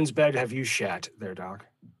many men's bed have you shat there, Doc?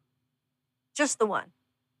 Just the one.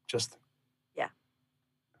 Just. Yeah.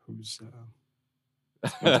 Who's?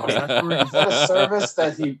 Is that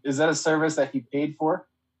a service that he paid for?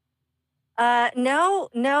 No.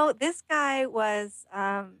 This guy was.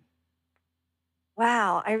 Wow.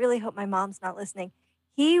 I really hope my mom's not listening.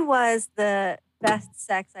 He was the best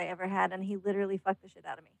sex I ever had, and he literally fucked the shit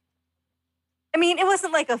out of me. I mean, it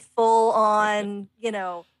wasn't like a full on, it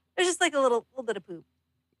was just like a little bit of poop.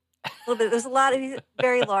 A little bit. There's a lot of, he's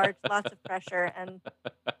very large, lots of pressure, and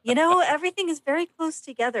everything is very close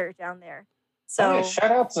together down there. So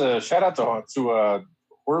shout out to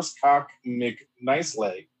Horsecock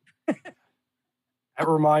McNiceleg. That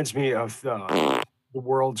reminds me of the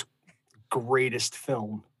world's greatest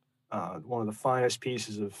film, one of the finest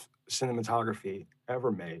pieces of cinematography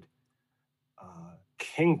ever made,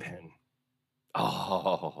 Kingpin.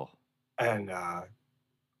 Oh. And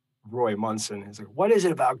Roy Munson. He's like, what is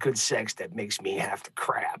it about good sex that makes me have to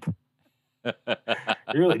crap? You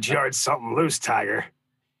really jarred something loose, Tiger.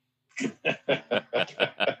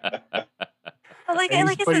 Like I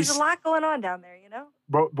said, there's a lot going on down there, you know?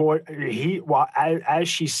 Boy, as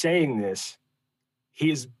she's saying this,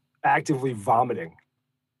 he is actively vomiting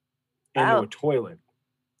into a toilet.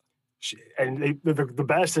 And the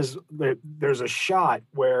best is that there's a shot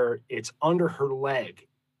where it's under her leg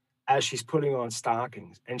as she's putting on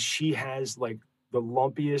stockings, and she has like the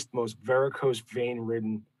lumpiest, most varicose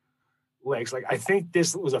vein-ridden legs. Like, I think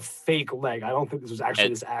this was a fake leg. I don't think this was actually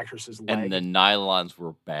this actress's leg. And the nylons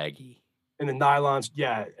were baggy. And the nylons,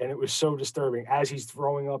 yeah, and it was so disturbing as he's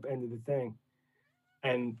throwing up into the thing.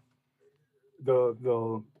 And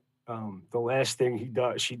the last thing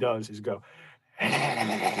she does is go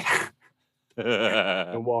and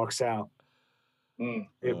walks out.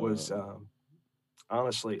 It was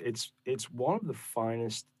honestly, it's one of the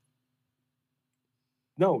finest.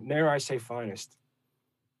 No, dare I say finest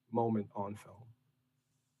moment on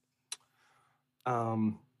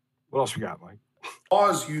film. What else we got, Mike?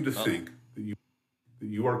 Cause you to think that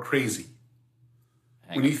you are crazy.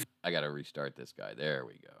 I got to restart this guy. There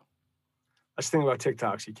we go. That's the thing about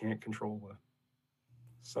TikToks. You can't control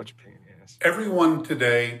such a pain in the ass. Everyone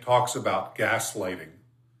today talks about gaslighting,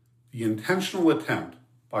 the intentional attempt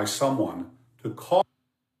by someone to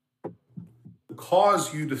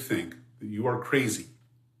cause you to think that you are crazy.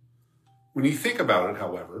 When you think about it,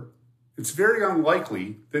 however, it's very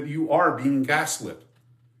unlikely that you are being gaslit.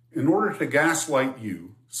 In order to gaslight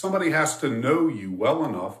you, somebody has to know you well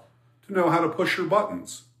enough to know how to push your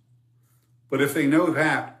buttons. But if they know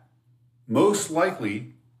that, most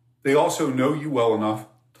likely they also know you well enough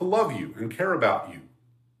to love you and care about you.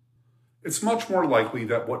 It's much more likely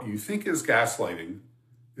that what you think is gaslighting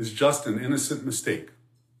is just an innocent mistake.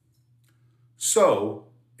 So,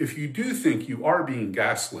 if you do think you are being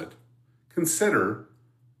gaslit, consider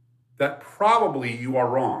that probably you are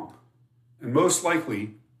wrong, and most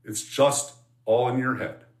likely it's just all in your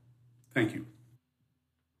head. Thank you.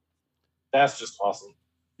 That's just awesome.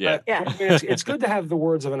 Yeah. I mean, it's good to have the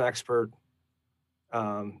words of an expert,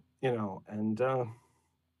 and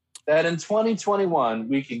that in 2021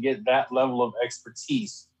 we can get that level of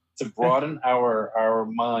expertise to broaden our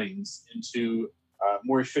minds into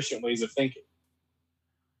more efficient ways of thinking.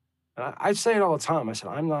 I say it all the time. I said,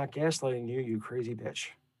 I'm not gaslighting you, you crazy bitch.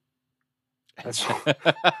 That's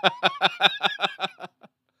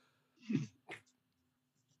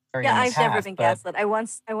Yeah, I've never been gaslit. I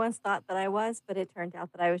once thought that I was, but it turned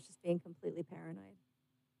out that I was just being completely paranoid.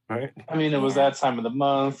 Right. I mean, it was that time of the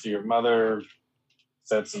month. Your mother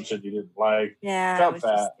said some shit you didn't like. Yeah, Felt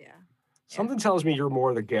that. Something tells me you're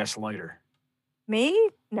more the gaslighter. Me?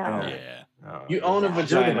 No. Yeah. No, You own a you're the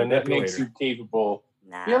vagina that makes manipulator. you capable.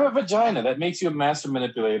 Nah. You have a vagina that makes you a master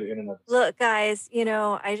manipulator in and of itself. Look, guys,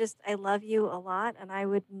 I love you a lot, and I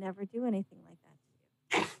would never do anything like that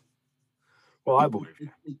to you. Well, I believe you.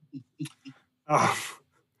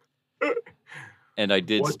 And I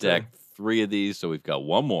did stack 3 of these, so we've got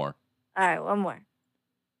one more. All right, one more.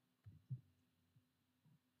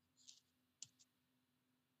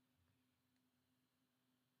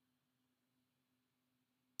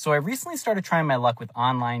 So I recently started trying my luck with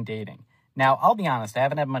online dating. Now, I'll be honest, I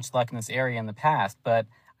haven't had much luck in this area in the past, but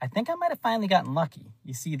I think I might have finally gotten lucky.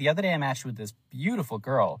 You see, the other day I matched with this beautiful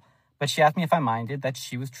girl, but she asked me if I minded that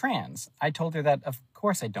she was trans. I told her that, of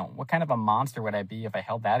course I don't. What kind of a monster would I be if I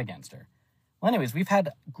held that against her? Well, anyways, we've had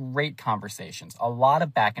great conversations, a lot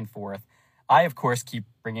of back and forth. I, of course, keep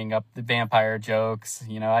bringing up the vampire jokes.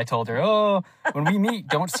 I told her, oh, when we meet,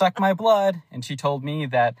 don't suck my blood. And she told me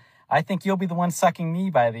that I think you'll be the one sucking me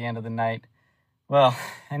by the end of the night. Well,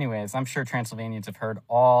 anyways, I'm sure Transylvanians have heard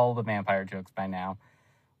all the vampire jokes by now.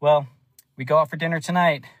 Well, we go out for dinner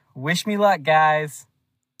tonight. Wish me luck, guys.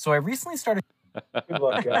 So I recently started... Good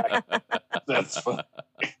luck, guy. That's fun.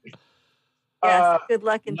 Yes, good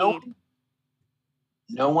luck indeed.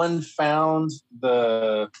 No one found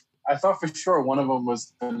I thought for sure one of them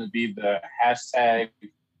was going to be the hashtag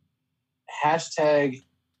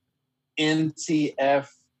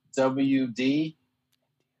NTFWD.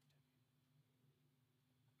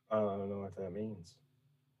 I don't know what that means.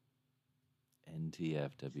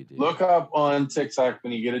 NTFWD. Look up on TikTok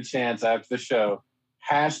when you get a chance after the show.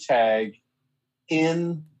 Hashtag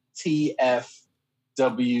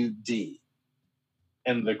NTFWD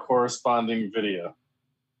and the corresponding video.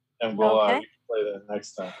 And we'll play that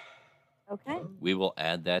next time. Okay. We will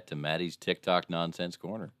add that to Maddie's TikTok Nonsense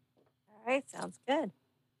Corner. All right, sounds good.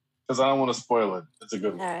 Because I don't want to spoil it. It's a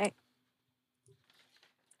good one. All right.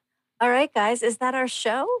 All right, guys, is that our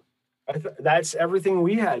show? That's everything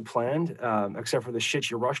we had planned, except for the shit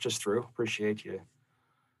you rushed us through. Appreciate you.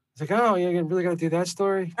 It's like, oh, you really got to do that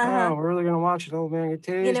story? Oh, we're really going to watch an old man get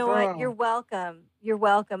tased? You know what? Oh. You're welcome. You're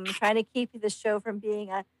welcome. I'm trying to keep the show from being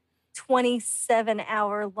a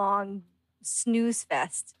 27-hour-long snooze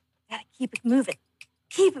fest. Gotta keep it moving.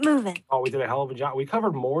 Keep it moving. Oh, we did a hell of a job. We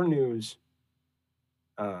covered more news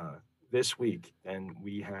this week than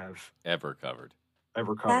we have ever covered.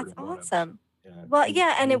 That's awesome. Yeah. Well,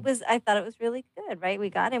 yeah, and I thought it was really good, right? We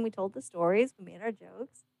got in, we told the stories, we made our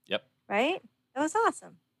jokes. Yep. Right? That was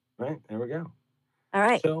awesome. Right, there we go. All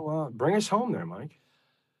right. So bring us home there, Mike.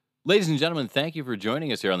 Ladies and gentlemen, thank you for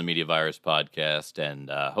joining us here on the Media Virus Podcast,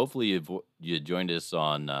 and hopefully you joined us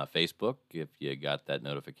on Facebook. If you got that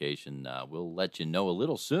notification, we'll let you know a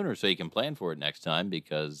little sooner so you can plan for it next time,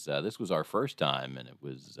 because this was our first time, and it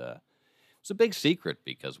was a big secret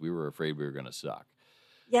because we were afraid we were going to suck.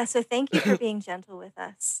 Yeah, so thank you for being gentle with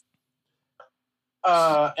us.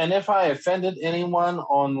 And if I offended anyone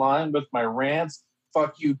online with my rants,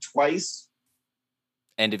 fuck you twice.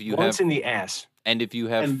 And if you once in the ass. And if you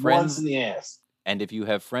have and friends once in the ass. And if you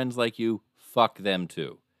have friends like you, fuck them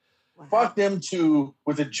too. Wow. Fuck them too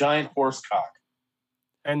with a giant horse cock.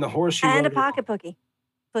 And the horse and a pocket pussy.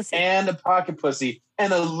 And a pocket pussy.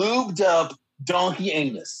 And a lubed up donkey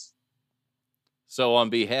anus. So on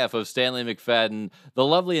behalf of Stanley McFadden, the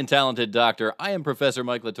lovely and talented doctor, I am Professor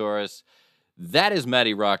Mike Latoris. That is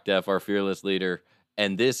Maddie Rockdeff, our fearless leader.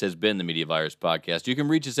 And this has been the Media Virus Podcast. You can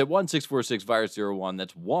reach us at 1-646-VIRUS-01.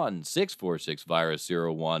 That's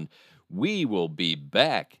 1-646-VIRUS-01. We will be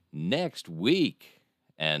back next week.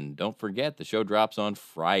 And don't forget, the show drops on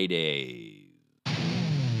Fridays.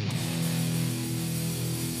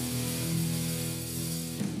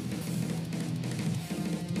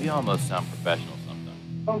 We almost sound professional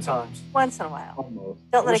sometimes. Sometimes. Once in a while. Almost.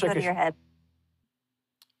 Don't let it go to your head.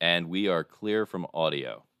 And we are clear from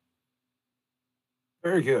audio.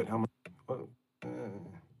 Very good. Stop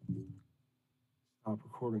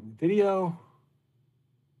recording the video.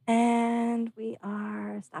 And we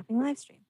are stopping live stream.